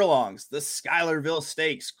 6 furlongs, the Schuylerville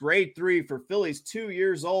Stakes, grade 3 for fillies 2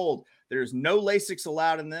 years old. There's no Lasix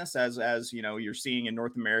allowed in this, as you're seeing in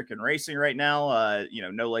North American racing right now.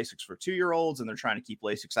 No Lasix for 2-year-olds, and they're trying to keep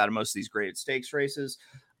Lasix out of most of these graded stakes races.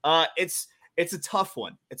 It's a tough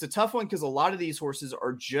one. It's a tough one because a lot of these horses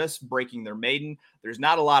are just breaking their maiden. There's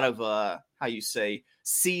not a lot of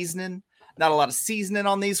seasoning. Not a lot of seasoning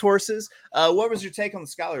on these horses. What was your take on the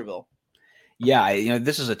Schuylerville? Yeah,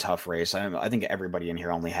 this is a tough race. I think everybody in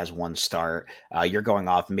here only has one start. You're going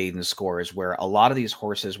off maiden scores, where a lot of these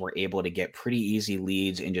horses were able to get pretty easy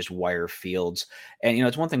leads in just wire fields. And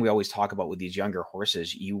it's one thing we always talk about with these younger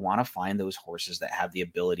horses. You want to find those horses that have the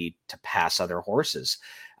ability to pass other horses.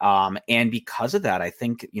 And because of that, I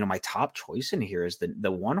think my top choice in here is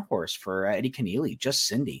the one horse for Eddie Keneally, Just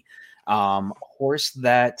Cindy, horse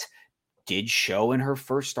that did show in her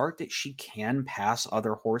first start that she can pass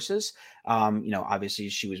other horses. Obviously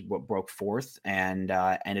she was what broke fourth and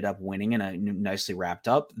ended up winning and nicely wrapped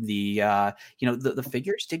up. The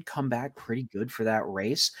figures did come back pretty good for that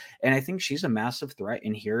race, and I think she's a massive threat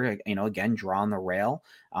in here. Again, draw on the rail,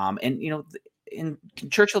 and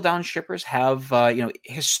Churchill Downs shippers have,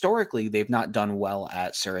 historically they've not done well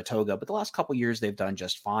at Saratoga, but the last couple years they've done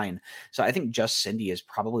just fine. So I think Just Cindy is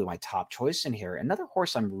probably my top choice in here. Another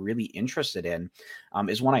horse I'm really interested in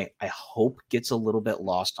is one I hope gets a little bit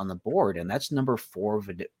lost on the board, and that's number 4,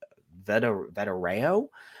 Vetereo.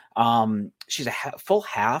 She's a full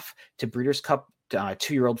half to Breeders' Cup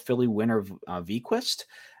 2-year-old filly winner Vequist.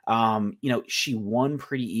 She won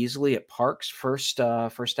pretty easily at Parks first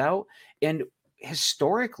out, and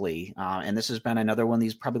historically, and this has been another one of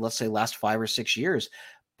these probably, let's say, last 5 or 6 years,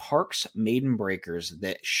 Parks maiden breakers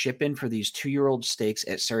that ship in for these 2-year-old stakes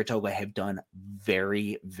at Saratoga have done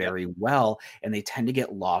very, very well, and they tend to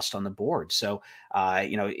get lost on the board. So,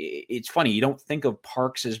 it's funny. You don't think of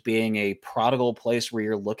Parks as being a prodigal place where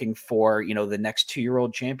you're looking for, the next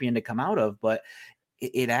 2-year-old champion to come out of, but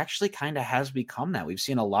it actually kind of has become that. We've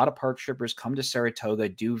seen a lot of park shippers come to Saratoga,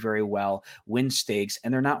 do very well, win stakes,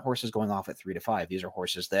 and they're not horses going off at 3 to 5. These are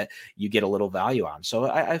horses that you get a little value on. So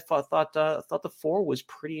I thought the 4 was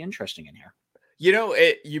pretty interesting in here.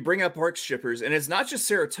 You bring up park shippers, and it's not just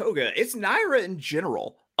Saratoga; it's NYRA in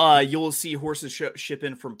general. You'll see horses ship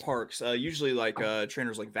in from Parks. Usually, like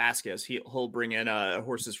trainers like Vasquez, he'll bring in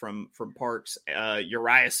horses from Parks.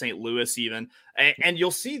 Uriah St. Louis, even, and you'll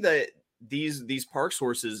see that these Parks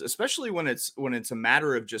horses, especially when it's a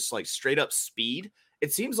matter of just like straight up speed,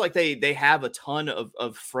 it seems like they have a ton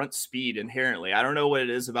of front speed inherently. I don't know what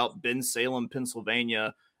it is about Bensalem,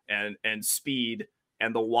 Pennsylvania, and speed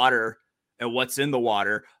and the water and what's in the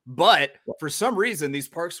water, but for some reason these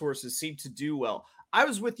Parks horses seem to do well. I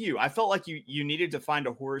was with you. I felt like you needed to find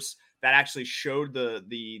a horse that actually showed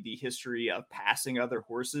the history of passing other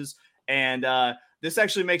horses. And this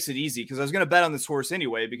actually makes it easy because I was going to bet on this horse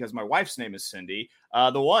anyway because my wife's name is Cindy.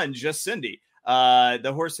 The one, Just Cindy.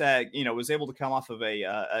 The horse that was able to come off of a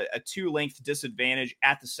 2-length disadvantage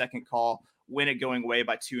at the second call, win it going away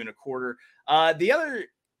by 2 1/4. The other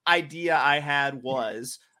idea I had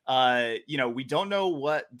was, we don't know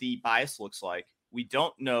what the bias looks like. We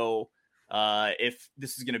don't know if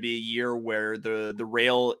this is going to be a year where the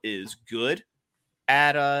rail is good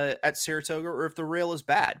at Saratoga or if the rail is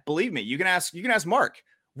bad. Believe me, you can ask Mark.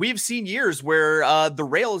 We've seen years where the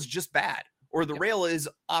rail is just bad or the rail is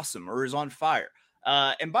awesome or is on fire.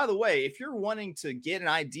 And by the way, if you're wanting to get an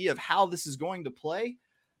idea of how this is going to play,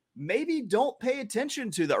 maybe don't pay attention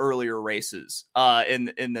to the earlier races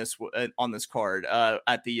in this on this card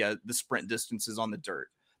at the sprint distances on the dirt.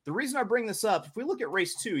 The reason I bring this up, if we look at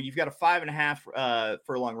race 2, you've got a 5.5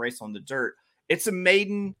 furlong race on the dirt. It's a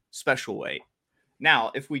maiden special weight.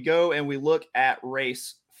 Now, if we go and we look at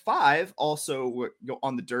race 5, also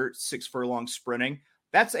on the dirt, 6 furlong sprinting,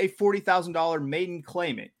 that's a $40,000 maiden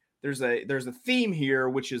claiming. There's a theme here,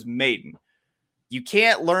 which is maiden. You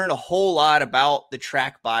can't learn a whole lot about the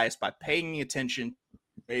track bias by paying attention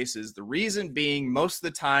to races. The reason being, most of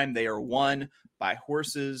the time they are won by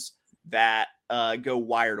horses that go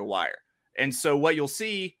wire to wire. And so what you'll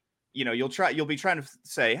see, you'll be trying to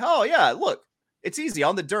say, oh yeah, look, it's easy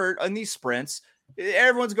on the dirt on these sprints.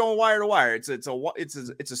 Everyone's going wire to wire. It's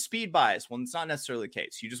a speed bias. Well, it's not necessarily the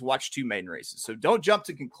case. You just watch 2 maiden races, so don't jump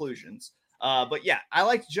to conclusions. But yeah, I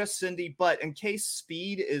like Just Cindy. But in case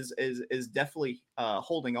speed is definitely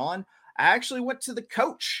holding on, I actually went to the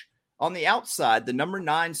coach on the outside, the number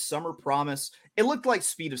 9 Summer Promise. It looked like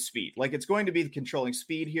Speed of Speed, like it's going to be the controlling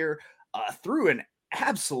speed here. Through an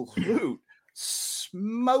absolute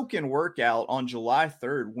smoking workout on July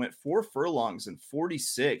 3rd, went 4 furlongs and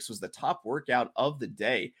 46, was the top workout of the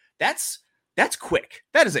day. That's quick.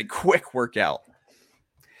 That is a quick workout.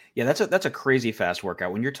 Yeah, that's a crazy fast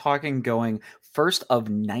workout. When you're talking going first of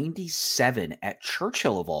 97 at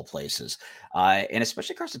Churchill of all places, and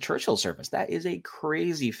especially across the Churchill surface, that is a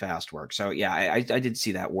crazy fast work. So yeah, I did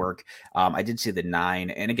see that work. I did see the 9,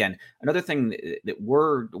 and again, another thing that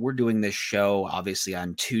we're doing this show obviously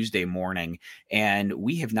on Tuesday morning, and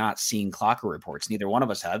we have not seen clocker reports. Neither one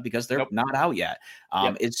of us have because they're not out yet.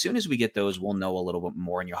 As soon as we get those, we'll know a little bit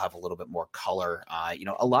more, and you'll have a little bit more color.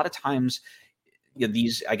 A lot of times,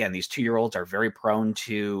 these 2-year-olds are very prone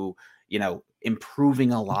to,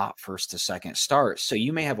 improving a lot first to second start. So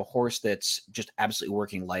you may have a horse that's just absolutely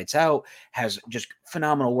working lights out, has just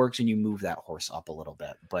phenomenal works, and you move that horse up a little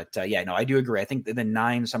bit. But I do agree. I think the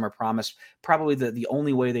 9 Summer Promise, probably the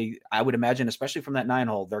only way I would imagine, especially from that 9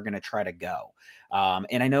 hole, they're going to try to go.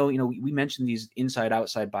 And I know, we mentioned these inside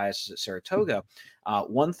outside biases at Saratoga.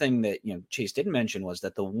 One thing that, Chase didn't mention was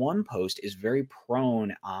that the 1 post is very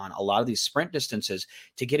prone on a lot of these sprint distances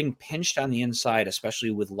to getting pinched on the inside,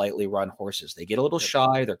 especially with lightly run horses. They get a little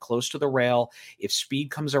shy. They're close to the rail. If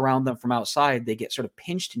speed comes around them from outside, they get sort of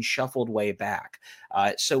pinched and shuffled way back.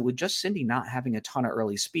 So with just Cindy not having a ton of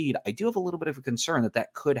early speed, I do have a little bit of a concern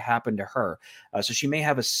that could happen to her. So she may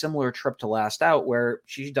have a similar trip to Last Out where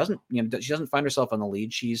she doesn't find herself on the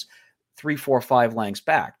lead. She's 3, 4, 5 lengths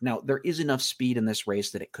back. Now, there is enough speed in this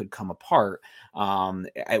race that it could come apart.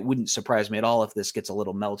 It wouldn't surprise me at all if this gets a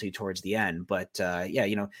little melty towards the end. But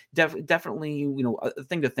definitely, a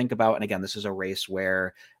thing to think about. And again, this is a race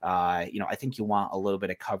where, I think you want a little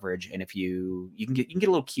bit of coverage. And if you can get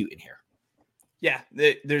a little cute in here. Yeah,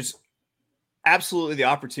 there's absolutely the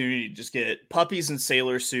opportunity to just get puppies and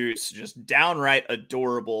sailor suits, just downright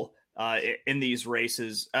adorable in these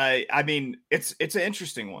races. I mean, it's an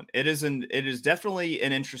interesting one. It is definitely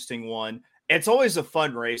an interesting one. It's always a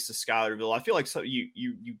fun race to Schuylerville. I feel like you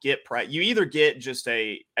either get just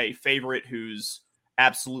a favorite who's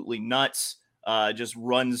absolutely nuts, just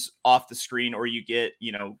runs off the screen, or you get,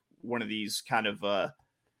 one of these kind of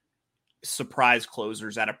surprise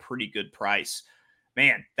closers at a pretty good price.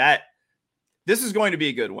 Man, this is going to be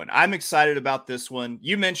a good one. I'm excited about this one.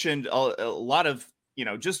 You mentioned a lot of,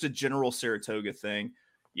 just a general Saratoga thing.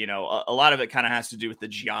 A lot of it kind of has to do with the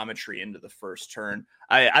geometry into the first turn.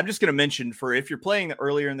 I'm just going to mention, for if you're playing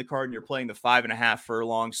earlier in the card and you're playing the 5.5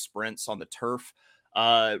 furlong sprints on the turf,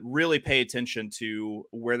 really pay attention to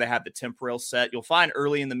where they have the temp rail set. You'll find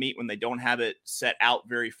early in the meet when they don't have it set out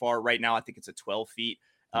very far. Right now, I think it's at 12 feet.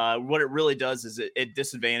 What it really does is it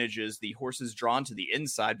disadvantages the horses drawn to the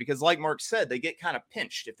inside because, like Mark said, they get kind of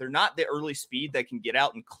pinched. If they're not the early speed that can get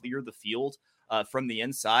out and clear the field from the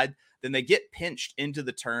inside, then they get pinched into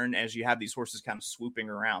the turn as you have these horses kind of swooping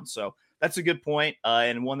around. So that's a good point,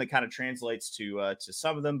 and one that kind of translates to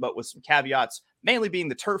some of them, but with some caveats, mainly being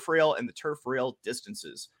the turf rail and the turf rail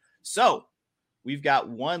distances. So we've got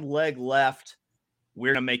 1 leg left.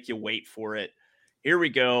 We're going to make you wait for it. Here we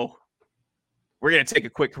go. We're going to take a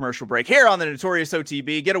quick commercial break here on the Notorious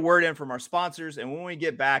OTB, get a word in from our sponsors, and when we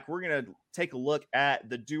get back, we're going to take a look at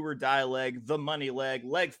the do or die leg, the money leg,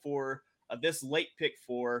 leg 4 of this late pick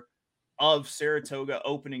 4 of Saratoga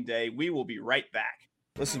opening day. We will be right back.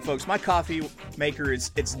 Listen, folks, my coffee maker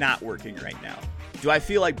it's not working right now. Do I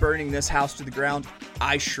feel like burning this house to the ground?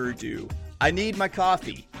 I sure do. I need my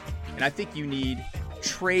coffee, and I think you need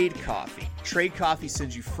Trade Coffee. Trade Coffee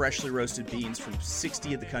sends you freshly roasted beans from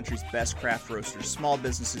 60 of the country's best craft roasters, small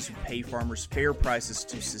businesses who pay farmers fair prices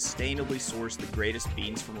to sustainably source the greatest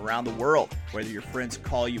beans from around the world. Whether your friends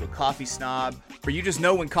call you a coffee snob, or you just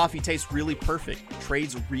know when coffee tastes really perfect,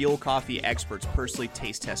 Trade's real coffee experts personally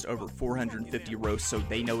taste test over 450 roasts so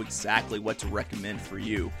they know exactly what to recommend for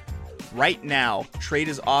you. Right now, Trade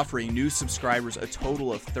is offering new subscribers a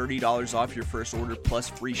total of $30 off your first order plus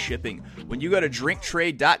free shipping when you go to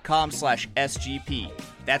drinktrade.com/SGP.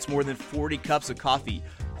 That's more than 40 cups of coffee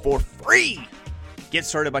for free. Get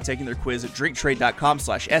started by taking their quiz at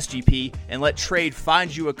drinktrade.com/SGP and let Trade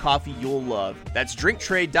find you a coffee you'll love. That's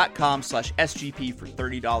drinktrade.com/SGP for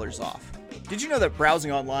 $30 off. Did you know that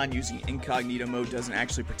browsing online using incognito mode doesn't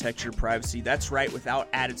actually protect your privacy? That's right, without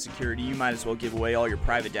added security, you might as well give away all your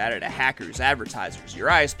private data to hackers, advertisers, your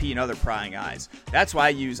ISP, and other prying eyes. That's why I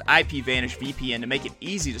use IPVanish VPN to make it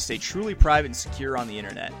easy to stay truly private and secure on the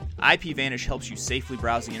internet. IPVanish helps you safely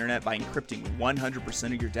browse the internet by encrypting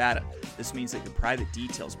 100% of your data. This means that your private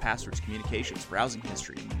details, passwords, communications, browsing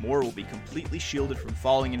history, and more will be completely shielded from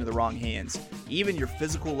falling into the wrong hands. Even your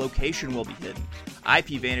physical location will be hidden.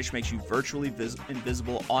 IPVanish makes you virtually totally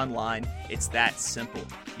invisible online. It's that simple.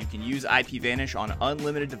 You can use IPVanish on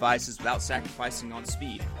unlimited devices without sacrificing on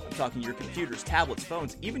speed. I'm talking your computers, tablets,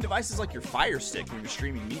 phones, even devices like your Fire Stick when you're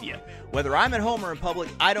streaming media. Whether I'm at home or in public,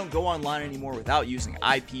 I don't go online anymore without using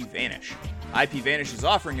IPVanish. IPVanish is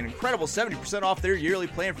offering an incredible 70% off their yearly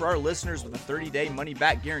plan for our listeners with a 30-day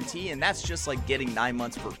money-back guarantee, and that's just like getting 9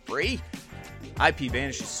 months for free.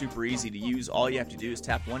 IPVanish is super easy to use. All you have to do is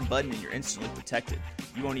tap one button and you're instantly protected.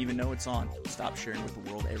 You won't even know it's on. Stop sharing with the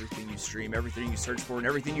world everything you stream, everything you search for, and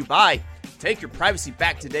everything you buy. Take your privacy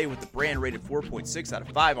back today with the brand rated 4.6 out of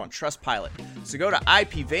 5 on Trustpilot. So go to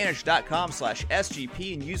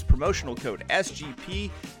ipvanish.com/SGP and use promotional code SGP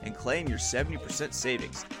and claim your 70%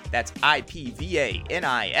 savings. That's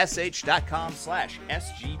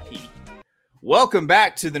ipvanish.com/SGP. Welcome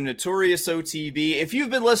back to the Notorious OTB. If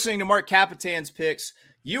you've been listening to Mark Kapitan's picks,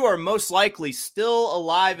 you are most likely still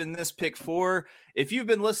alive in this pick 4. If you've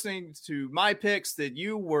been listening to my picks, that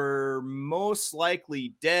you were most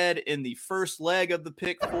likely dead in the first leg of the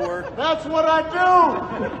pick 4. That's what I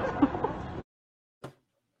do.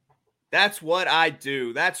 That's what I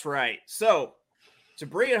do. That's right. So to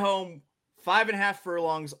bring it home, 5.5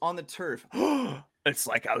 furlongs on the turf. It's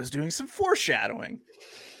like I was doing some foreshadowing.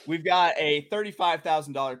 We've got a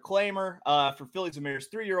 $35,000 claimer for fillies and mares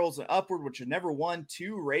 3-year-olds and upward, which have never won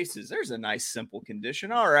 2 races. There's a nice, simple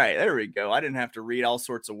condition. All right, there we go. I didn't have to read all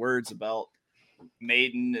sorts of words about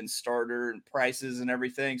maiden and starter and prices and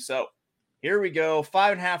everything. So here we go,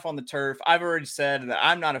 5.5 on the turf. I've already said that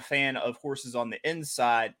I'm not a fan of horses on the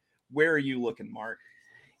inside. Where are you looking, Mark?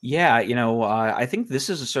 Yeah, I think this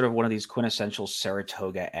is a sort of one of these quintessential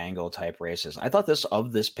Saratoga angle type races. I thought this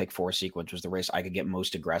pick 4 sequence was the race I could get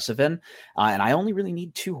most aggressive in. And I only really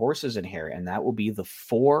need 2 horses in here, and that will be the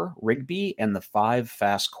 4 Rigby and the 5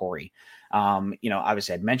 Fast Corey.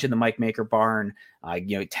 Obviously I'd mentioned the Mike Maker barn.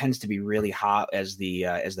 It tends to be really hot as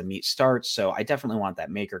the meet starts. So I definitely want that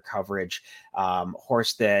Maker coverage.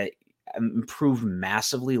 Horse that improved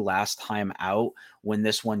massively last time out when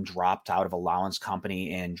this one dropped out of allowance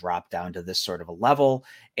company and dropped down to this sort of a level,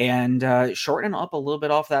 and shortening up a little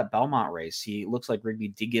bit off that Belmont race. He looks like Rigby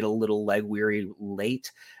did get a little leg weary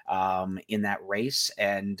late in that race,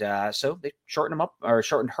 and so they shortened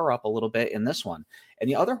her up a little bit in this one. And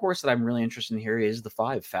the other horse that I'm really interested in here is the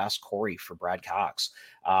 5 Fast Corey for Brad Cox.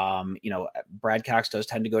 Brad Cox does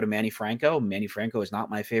tend to go to Manny Franco. Manny Franco is not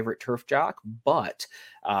my favorite turf jock, but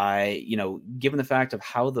given the fact of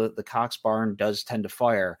how the Cox barn does tend to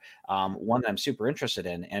fire, one that I'm super interested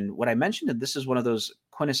in. And what I mentioned, this is one of those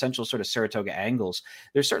quintessential sort of Saratoga angles.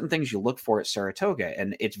 There's certain things you look for at Saratoga,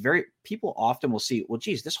 and people often will see, well,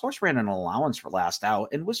 geez, this horse ran an allowance for last out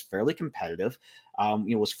and was fairly competitive.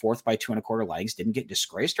 Was 4th by 2 1/4 lengths, didn't get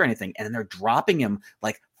disgraced or anything, and they're dropping him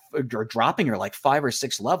like 5 or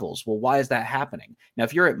 6 levels. Well, why is that happening? Now,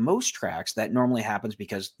 if you're at most tracks, that normally happens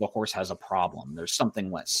because the horse has a problem. There's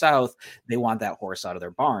something went south. They want that horse out of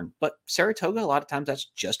their barn. But Saratoga, a lot of times,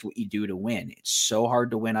 that's just what you do to win. It's so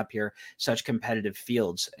hard to win up here, such competitive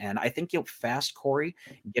fields. And I think Fast Corey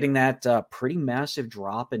getting that pretty massive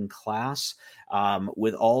drop in class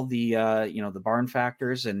with all the the barn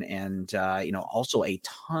factors and also a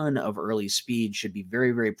ton of early speed, should be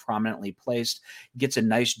very, very prominently placed. Gets a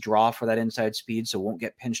nice draw for that inside speed, so won't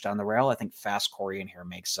get pinched on the rail. I think Fast Corey in here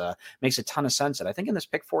makes a ton of sense. And I think in this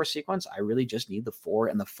pick 4 sequence, I really just need the 4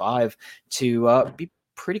 and the 5 to be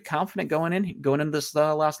pretty confident going in this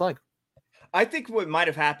last leg. I think what might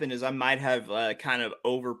have happened is I might have kind of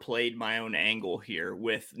overplayed my own angle here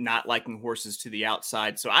with not liking horses to the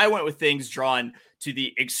outside. So I went with things drawn to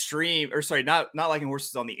the extreme, not liking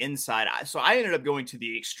horses on the inside. So I ended up going to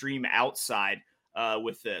the extreme outside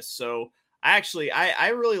with this. So I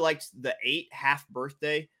really liked the 8 half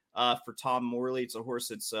birthday for Tom Morley. It's a horse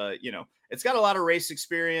that's it's got a lot of race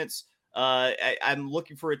experience. I'm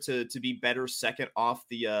looking for it to be better second off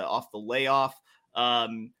the layoff.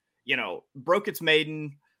 Broke its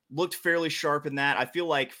maiden, looked fairly sharp in that. I feel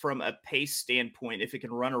like from a pace standpoint, if it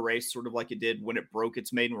can run a race sort of like it did when it broke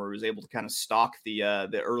its maiden, where it was able to kind of stalk the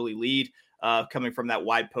early lead coming from that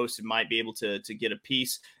wide post, it might be able to get a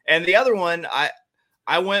piece. And the other one,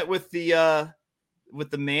 I went with the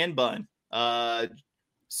man bun,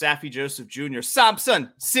 Saffy Joseph Jr.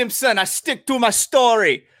 Simpson, I stick to my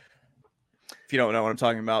story. If you don't know what I'm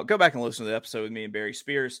talking about, go back and listen to the episode with me and Barry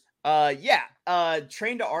Spears.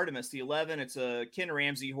 Trained to Artemis, the 11. It's a Ken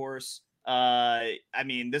Ramsey horse.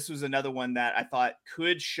 This was another one that I thought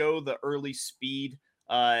could show the early speed.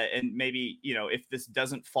 And maybe, if this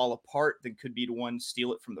doesn't fall apart, then could be the one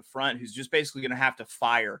steal it from the front, who's just basically going to have to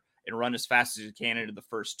fire and run as fast as you can into the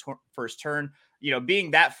first turn.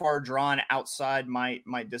 Being that far drawn outside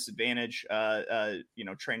might disadvantage,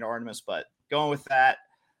 trained Artemis, but going with that,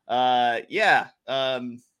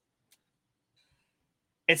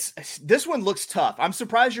 this one looks tough. I'm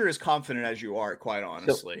surprised you're as confident as you are, quite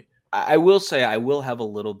honestly. So, I will say I will have a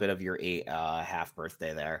little bit of your 8 half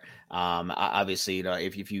birthday there. Obviously,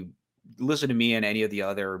 if you listen to me and any of the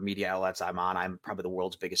other media outlets I'm on, I'm probably the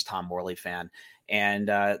world's biggest Tom Morley fan. And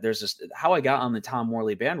there's this, how I got on the Tom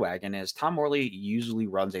Morley bandwagon is Tom Morley usually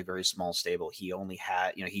runs a very small stable. He only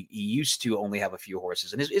had, he used to only have a few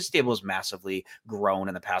horses, and his stable has massively grown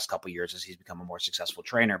in the past couple of years as he's become a more successful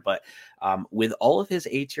trainer. But with all of his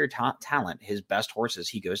A-tier talent, his best horses,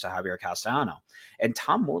 he goes to Javier Castellano. And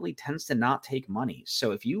Tom Morley tends to not take money.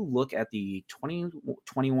 So if you look at the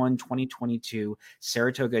 2021-2022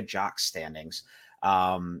 Saratoga jock standings,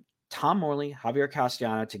 Tom Morley, Javier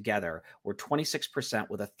Castellano together were 26%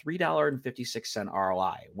 with a $3.56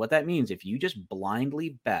 ROI. What that means, if you just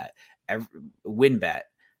blindly bet, win bet,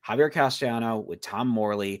 Javier Castellano with Tom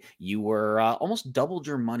Morley, you were almost doubled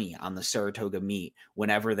your money on the Saratoga meet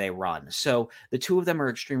whenever they run. So the two of them are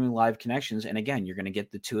extremely live connections. And again, you're going to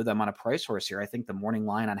get the two of them on a price horse here. I think the morning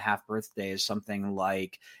line on half birthday is something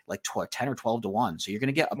like 10 or 12 to 1. So you're going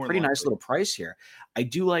to get a pretty nice little price here. I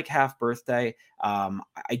do like half birthday.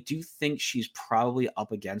 I do think she's probably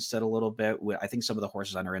up against it a little bit. I think some of the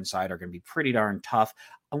horses on her inside are going to be pretty darn tough.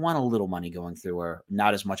 I want a little money going through her,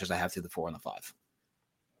 not as much as I have through the 4 and the 5.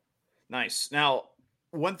 Nice. Now,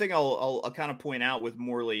 one thing I'll kind of point out with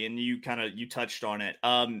Morley, and you touched on it.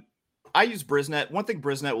 I use Brisnet. One thing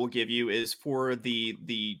Brisnet will give you is for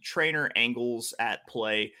the trainer angles at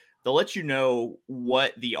play, they'll let you know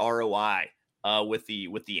what the ROI with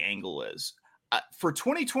the angle is. For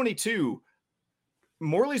 2022,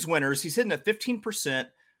 Morley's winners, he's hitting at 15%,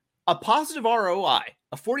 a positive ROI,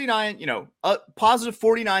 a positive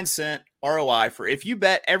 49 cent ROI for if you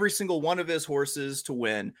bet every single one of his horses to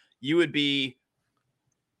win. You would be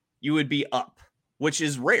up, which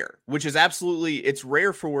is rare, it's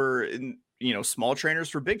rare for, small trainers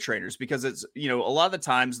for big trainers, because it's, a lot of the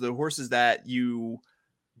times the horses that you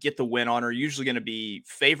get the win on are usually going to be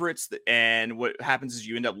favorites. And what happens is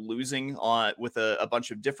you end up losing on with a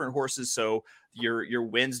bunch of different horses. So your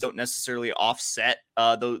wins don't necessarily offset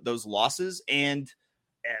those losses. And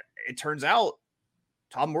it turns out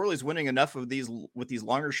Tom Morley's winning enough of these with these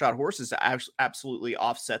longer shot horses to absolutely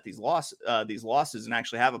offset these losses and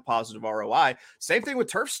actually have a positive ROI. Same thing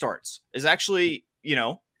with turf starts is actually,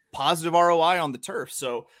 positive ROI on the turf.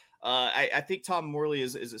 So I think Tom Morley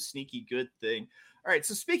is a sneaky good thing. All right.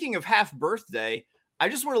 So speaking of half birthday, I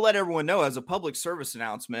just want to let everyone know as a public service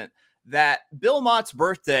announcement that Bill Mott's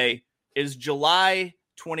birthday is July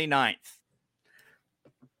 29th.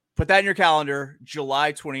 Put that in your calendar,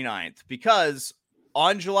 July 29th, because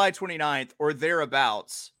on July 29th or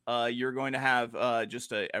thereabouts, you're going to have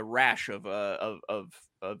just a rash of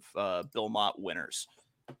Bill Mott winners.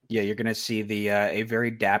 Yeah, you're going to see a very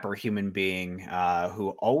dapper human being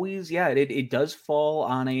who always, it does fall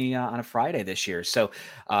on a Friday this year. So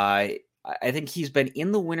I think he's been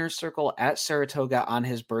in the winner's circle at Saratoga on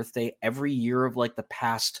his birthday every year of like the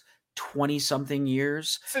past 20-something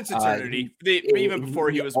years. Since eternity. Even before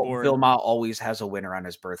he was born. Bill Mott always has a winner on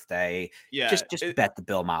his birthday. Yeah, just bet the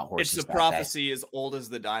Bill Mott horses. It's a prophecy as old as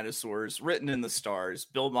the dinosaurs, written in the stars.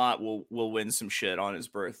 Bill Mott will win some shit on his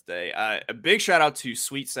birthday. A big shout out to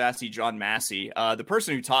Sweet Sassy John Massey, the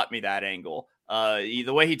person who taught me that angle.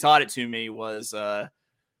 The way he taught it to me was on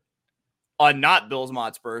not Bill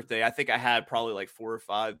Mott's birthday. I think I had probably like 4 or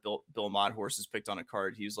 5 Bill Mott horses picked on a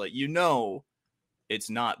card. He was like, it's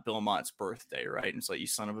not Bill Mott's birthday, right? And it's like, you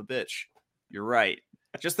son of a bitch. You're right.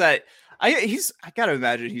 Just that I gotta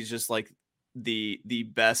imagine he's just like the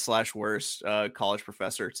best / worst college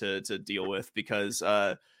professor to deal with, because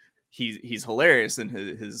he's hilarious in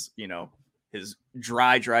his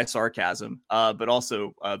dry sarcasm, but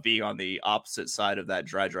also being on the opposite side of that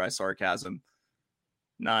dry sarcasm,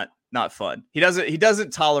 not fun. He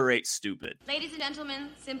doesn't tolerate stupid. Ladies and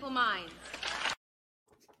gentlemen, simple minds.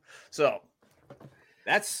 So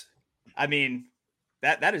that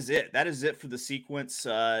is it. That is it for the sequence.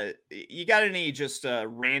 You got any just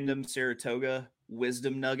random Saratoga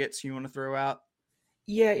wisdom nuggets you want to throw out?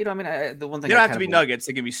 Yeah, I mean, the one thing They I don't have kind to be of nuggets.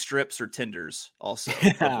 They can be strips or tenders also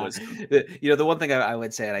of wisdom. The one thing I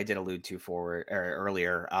would say, and I did allude to forward or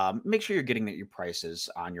earlier, make sure you're getting your prices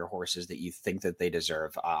on your horses that you think that they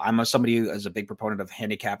deserve. Somebody who is a big proponent of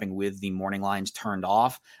handicapping with the morning lines turned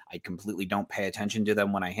off. I completely don't pay attention to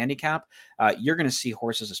them when I handicap. You're going to see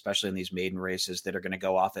horses, especially in these maiden races, that are going to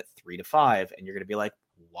go off at 3-5, and you're going to be like,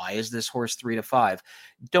 why is this horse 3-5?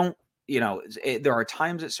 Don't there are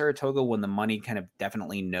times at Saratoga when the money kind of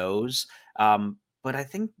definitely knows. But I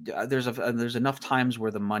think there's enough times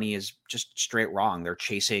where the money is just straight wrong. They're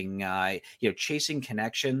chasing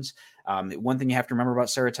connections. One thing you have to remember about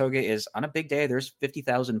Saratoga is on a big day, there's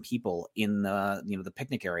 50,000 people in the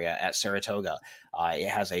picnic area at Saratoga. It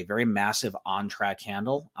has a very massive on-track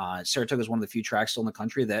handle. Saratoga is one of the few tracks still in the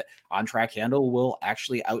country that on-track handle will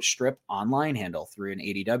actually outstrip online handle through an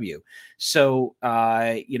ADW. So,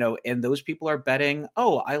 and those people are betting,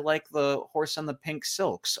 oh, I like the horse on the pink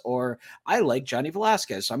silks, or I like Johnny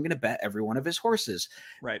Velasquez, so I'm going to bet every one of his horses.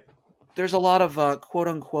 Right. There's a lot of quote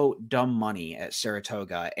unquote dumb money at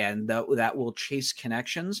Saratoga, and that will chase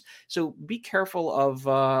connections. So be careful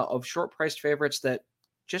of short priced favorites that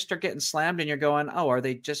just are getting slammed, and you're going, oh, are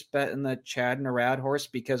they just betting the Chad and Arad horse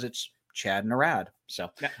because it's Chad and Arad?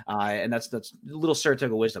 So, and that's little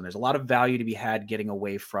Saratoga wisdom. There's a lot of value to be had getting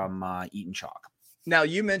away from eating chalk. Now,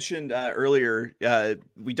 you mentioned earlier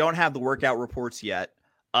we don't have the workout reports yet,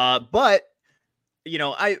 but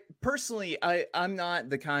I personally, I'm not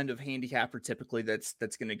the kind of handicapper typically that's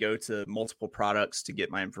going to go to multiple products to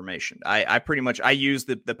get my information. I pretty much use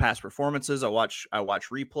the past performances. I watch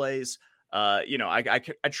replays.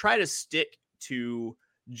 I try to stick to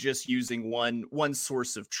just using one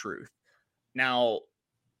source of truth. Now,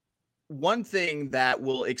 one thing that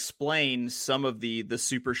will explain some of the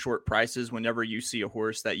super short prices whenever you see a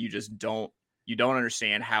horse that you just don't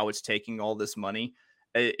understand how it's taking all this money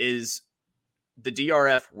is the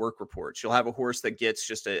DRF work reports. You'll have a horse that gets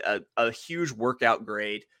just a huge workout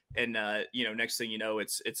grade, and next thing you know,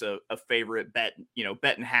 it's a favorite bet,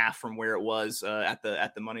 bet in half from where it was at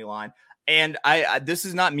the money line. And I this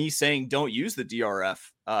is not me saying don't use the DRF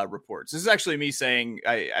reports. This is actually me saying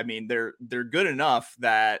I mean they're good enough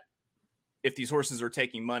that if these horses are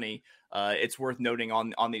taking money, it's worth noting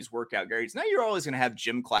on these workout grades. Now you're always going to have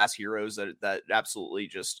gym class heroes that absolutely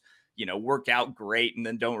just work out great and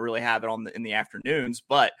then don't really have it in the afternoons.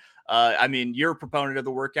 But I mean, you're a proponent of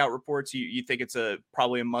the workout reports. You think it's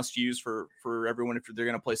probably a must use for everyone if they're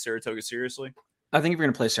going to play Saratoga seriously? I think if you're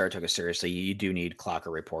going to play Saratoga seriously, you do need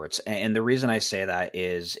clocker reports. And the reason I say that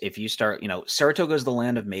is if you start, Saratoga is the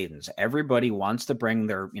land of maidens. Everybody wants to bring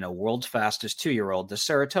their, world's fastest 2-year-old to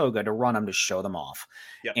Saratoga to run them, to show them off.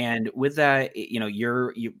 Yep. And with that,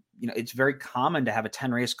 it's very common to have a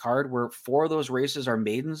 10 race card where 4 of those races are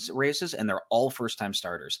maidens races and they're all first time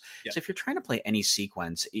starters. Yep. So if you're trying to play any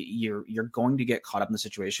sequence, you're going to get caught up in the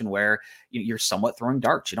situation where you're somewhat throwing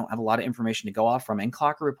darts. You don't have a lot of information to go off from, and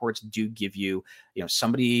clocker reports do give you,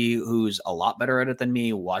 somebody who's a lot better at it than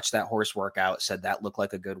me watched that horse work out, said that looked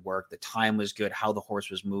like a good work. The time was good. How the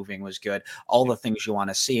horse was moving was good. All the things you want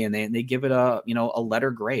to see. And they give it a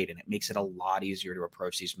letter grade, and it makes it a lot easier to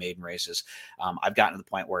approach these maiden races. I've gotten to the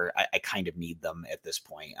point where I kind of need them at this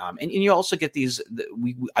point. And you also get these,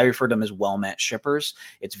 I refer to them as well-met shippers.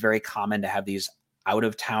 It's very common to have these out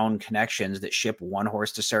of town connections that ship one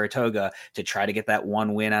horse to Saratoga to try to get that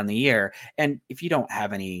one win on the year. And if you don't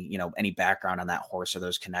have any background on that horse or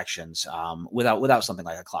those connections, without something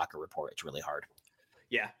like a clocker report, it's really hard.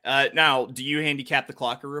 Yeah. Now, do you handicap the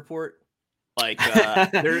clocker report? Like,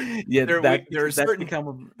 that's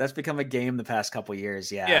become a game the past couple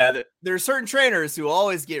years. Yeah. There are certain trainers who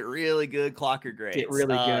always get really good clocker grades. Get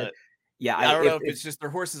really good. Yeah, I don't know if it's just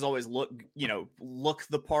their horses always look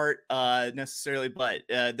the part necessarily, but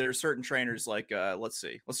there are certain trainers like let's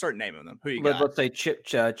start naming them. Who you got? Let's say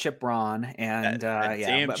Chip Braun and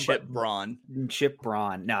Chip Braun. Chip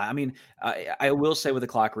Braun. Now, I mean, I will say with the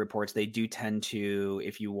clocker reports, they do tend to,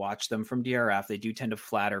 if you watch them from DRF, they do tend to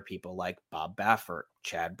flatter people like Bob Baffert,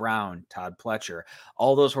 Chad Brown, Todd Pletcher.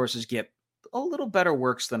 All those horses get a little better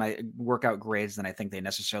workout grades than I think they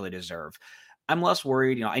necessarily deserve. I'm less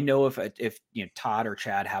worried. I know if Todd or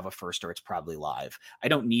Chad have a firster, it's probably live. I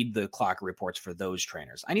don't need the clocker reports for those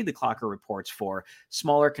trainers. I need the clocker reports for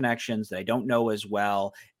smaller connections that I don't know as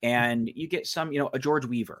well. And you get some, a George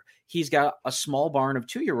Weaver. He's got a small barn of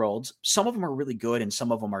 2-year-olds. Some of them are really good and some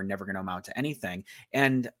of them are never going to amount to anything.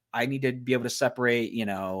 And I need to be able to separate,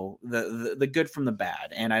 the good from the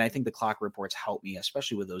bad. And I think the clocker reports help me,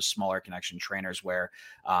 especially with those smaller connection trainers where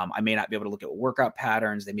I may not be able to look at workout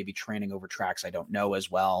patterns. They may be training over tracks I don't know as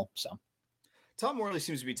well. So Tom Morley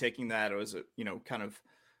seems to be taking that as a, kind of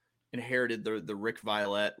inherited the Rick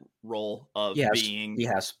Violet role of being he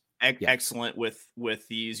has. excellent with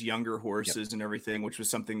these younger horses and everything, which was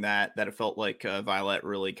something that it felt like Violet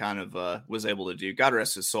really kind of was able to do. God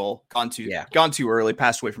rest his soul. Gone too early.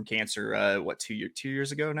 Passed away from cancer. 2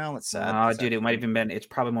 years ago now? That's sad. Dude, it might have been. It's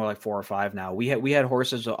probably more like 4 or 5 now. We had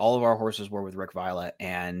horses. All of our horses were with Rick Violet,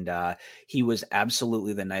 and he was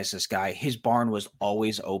absolutely the nicest guy. His barn was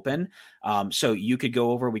always open, so you could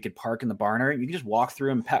go over. We could park in the barn area. You could just walk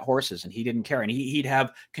through and pet horses, and he didn't care. And he'd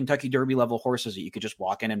have Kentucky Derby level horses that you could just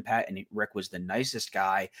walk in and pet. And Rick was the nicest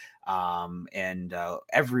guy, and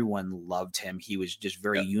everyone loved him. He was just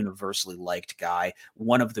very universally liked guy,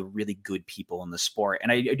 one of the really good people in the sport.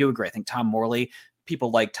 And I do agree. I think Tom Morley,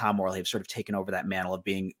 people like Tom Morley have sort of taken over that mantle of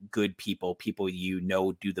being good people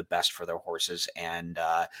do the best for their horses. And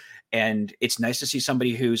it's nice to see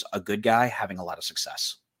somebody who's a good guy having a lot of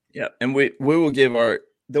success. Yeah. And we will give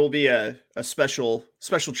there will be a special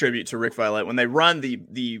tribute to Rick Violet when they run the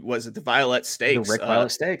Violet Stakes? The Rick Violet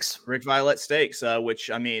Stakes. Rick Violet Stakes, which,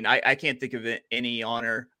 I mean, I can't think of any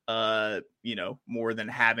honor, more than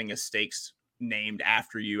having a stakes named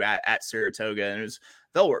after you at Saratoga. And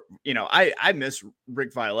I miss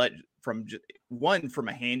Rick Violet from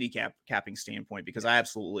a handicapping standpoint, because I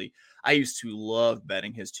used to love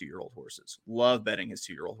betting his 2-year-old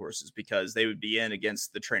horses, because they would be in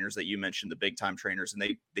against the trainers that you mentioned, the big time trainers,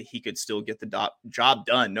 and he could still get the job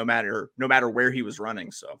done no matter where he was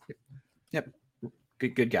running. So, yep.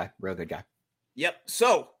 Good guy. Real good guy. Yep.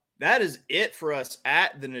 So that is it for us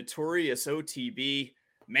at the Notorious OTB.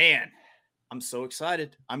 Man, I'm so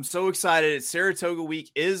excited. Saratoga week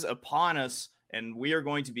is upon us, and we are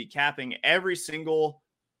going to be capping every single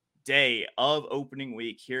day of opening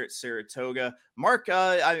week here at Saratoga. Mark,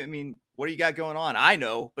 I mean, what do you got going on? I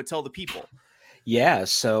know, but tell the people. Yeah.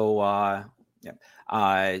 So,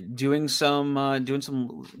 doing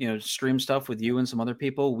some stream stuff with you and some other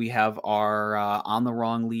people. We have our On the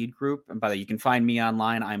Wrong Lead group, and by the way, you can find me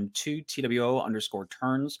online. I'm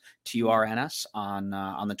 2TWO_turns TURNS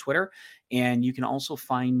on the Twitter, and you can also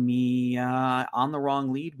find me on the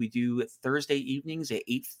Wrong Lead. We do Thursday evenings at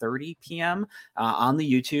 8:30 p.m. On the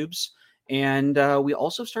YouTubes. And we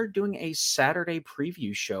also started doing a Saturday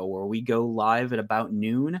preview show where we go live at about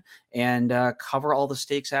noon and cover all the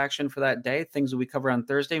stakes action for that day. Things that we cover on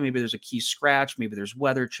Thursday. Maybe there's a key scratch. Maybe there's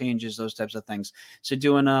weather changes, those types of things. So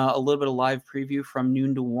doing a little bit of live preview from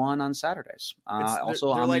noon to 1 on Saturdays.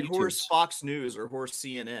 Also they're on like the horse Fox News or horse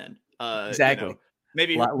CNN. Exactly.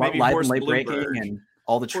 Maybe live horse and late Bloomberg, breaking and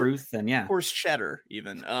all the truth. And horse cheddar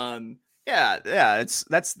even. Yeah,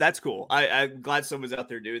 that's cool. I'm glad someone's out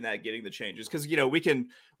there doing that, getting the changes, because we can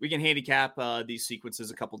handicap these sequences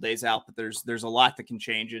a couple days out, but there's a lot that can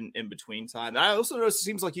change in between time. And I also noticed it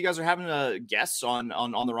seems like you guys are having guests on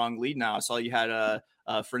the Wrong Lead now. I saw you had a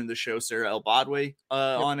friend of the show, Sarah El Badwe,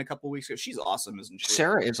 on a couple weeks ago. She's awesome, isn't she?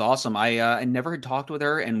 Sarah is awesome. I never had talked with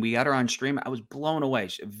her, and we got her on stream. I was blown away.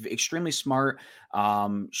 She's extremely smart.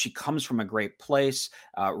 She comes from a great place,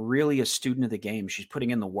 really a student of the game. She's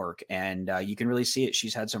putting in the work, and you can really see it.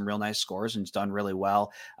 She's had some real nice scores and it's done really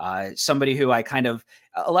well. Somebody who I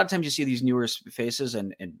a lot of times you see these newer faces,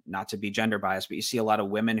 and not to be gender biased, but you see a lot of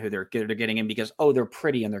women who they're getting in because, they're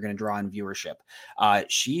pretty and they're going to draw in viewership.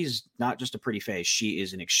 She's not just a pretty face. She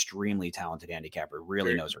is an extremely talented handicapper,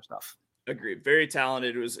 really knows her stuff. Agreed. Very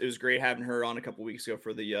talented. It was great having her on a couple weeks ago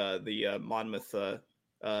for the Monmouth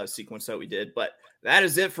sequence that we did. But that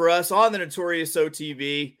is it for us on the Notorious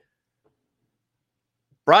OTB.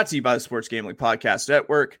 Brought to you by the Sports Gambling Podcast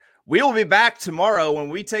Network. We will be back tomorrow when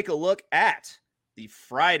we take a look at the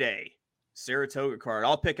Friday Saratoga card.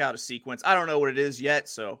 I'll pick out a sequence. I don't know what it is yet,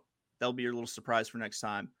 so that'll be your little surprise for next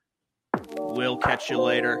time. We'll catch you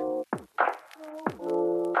later.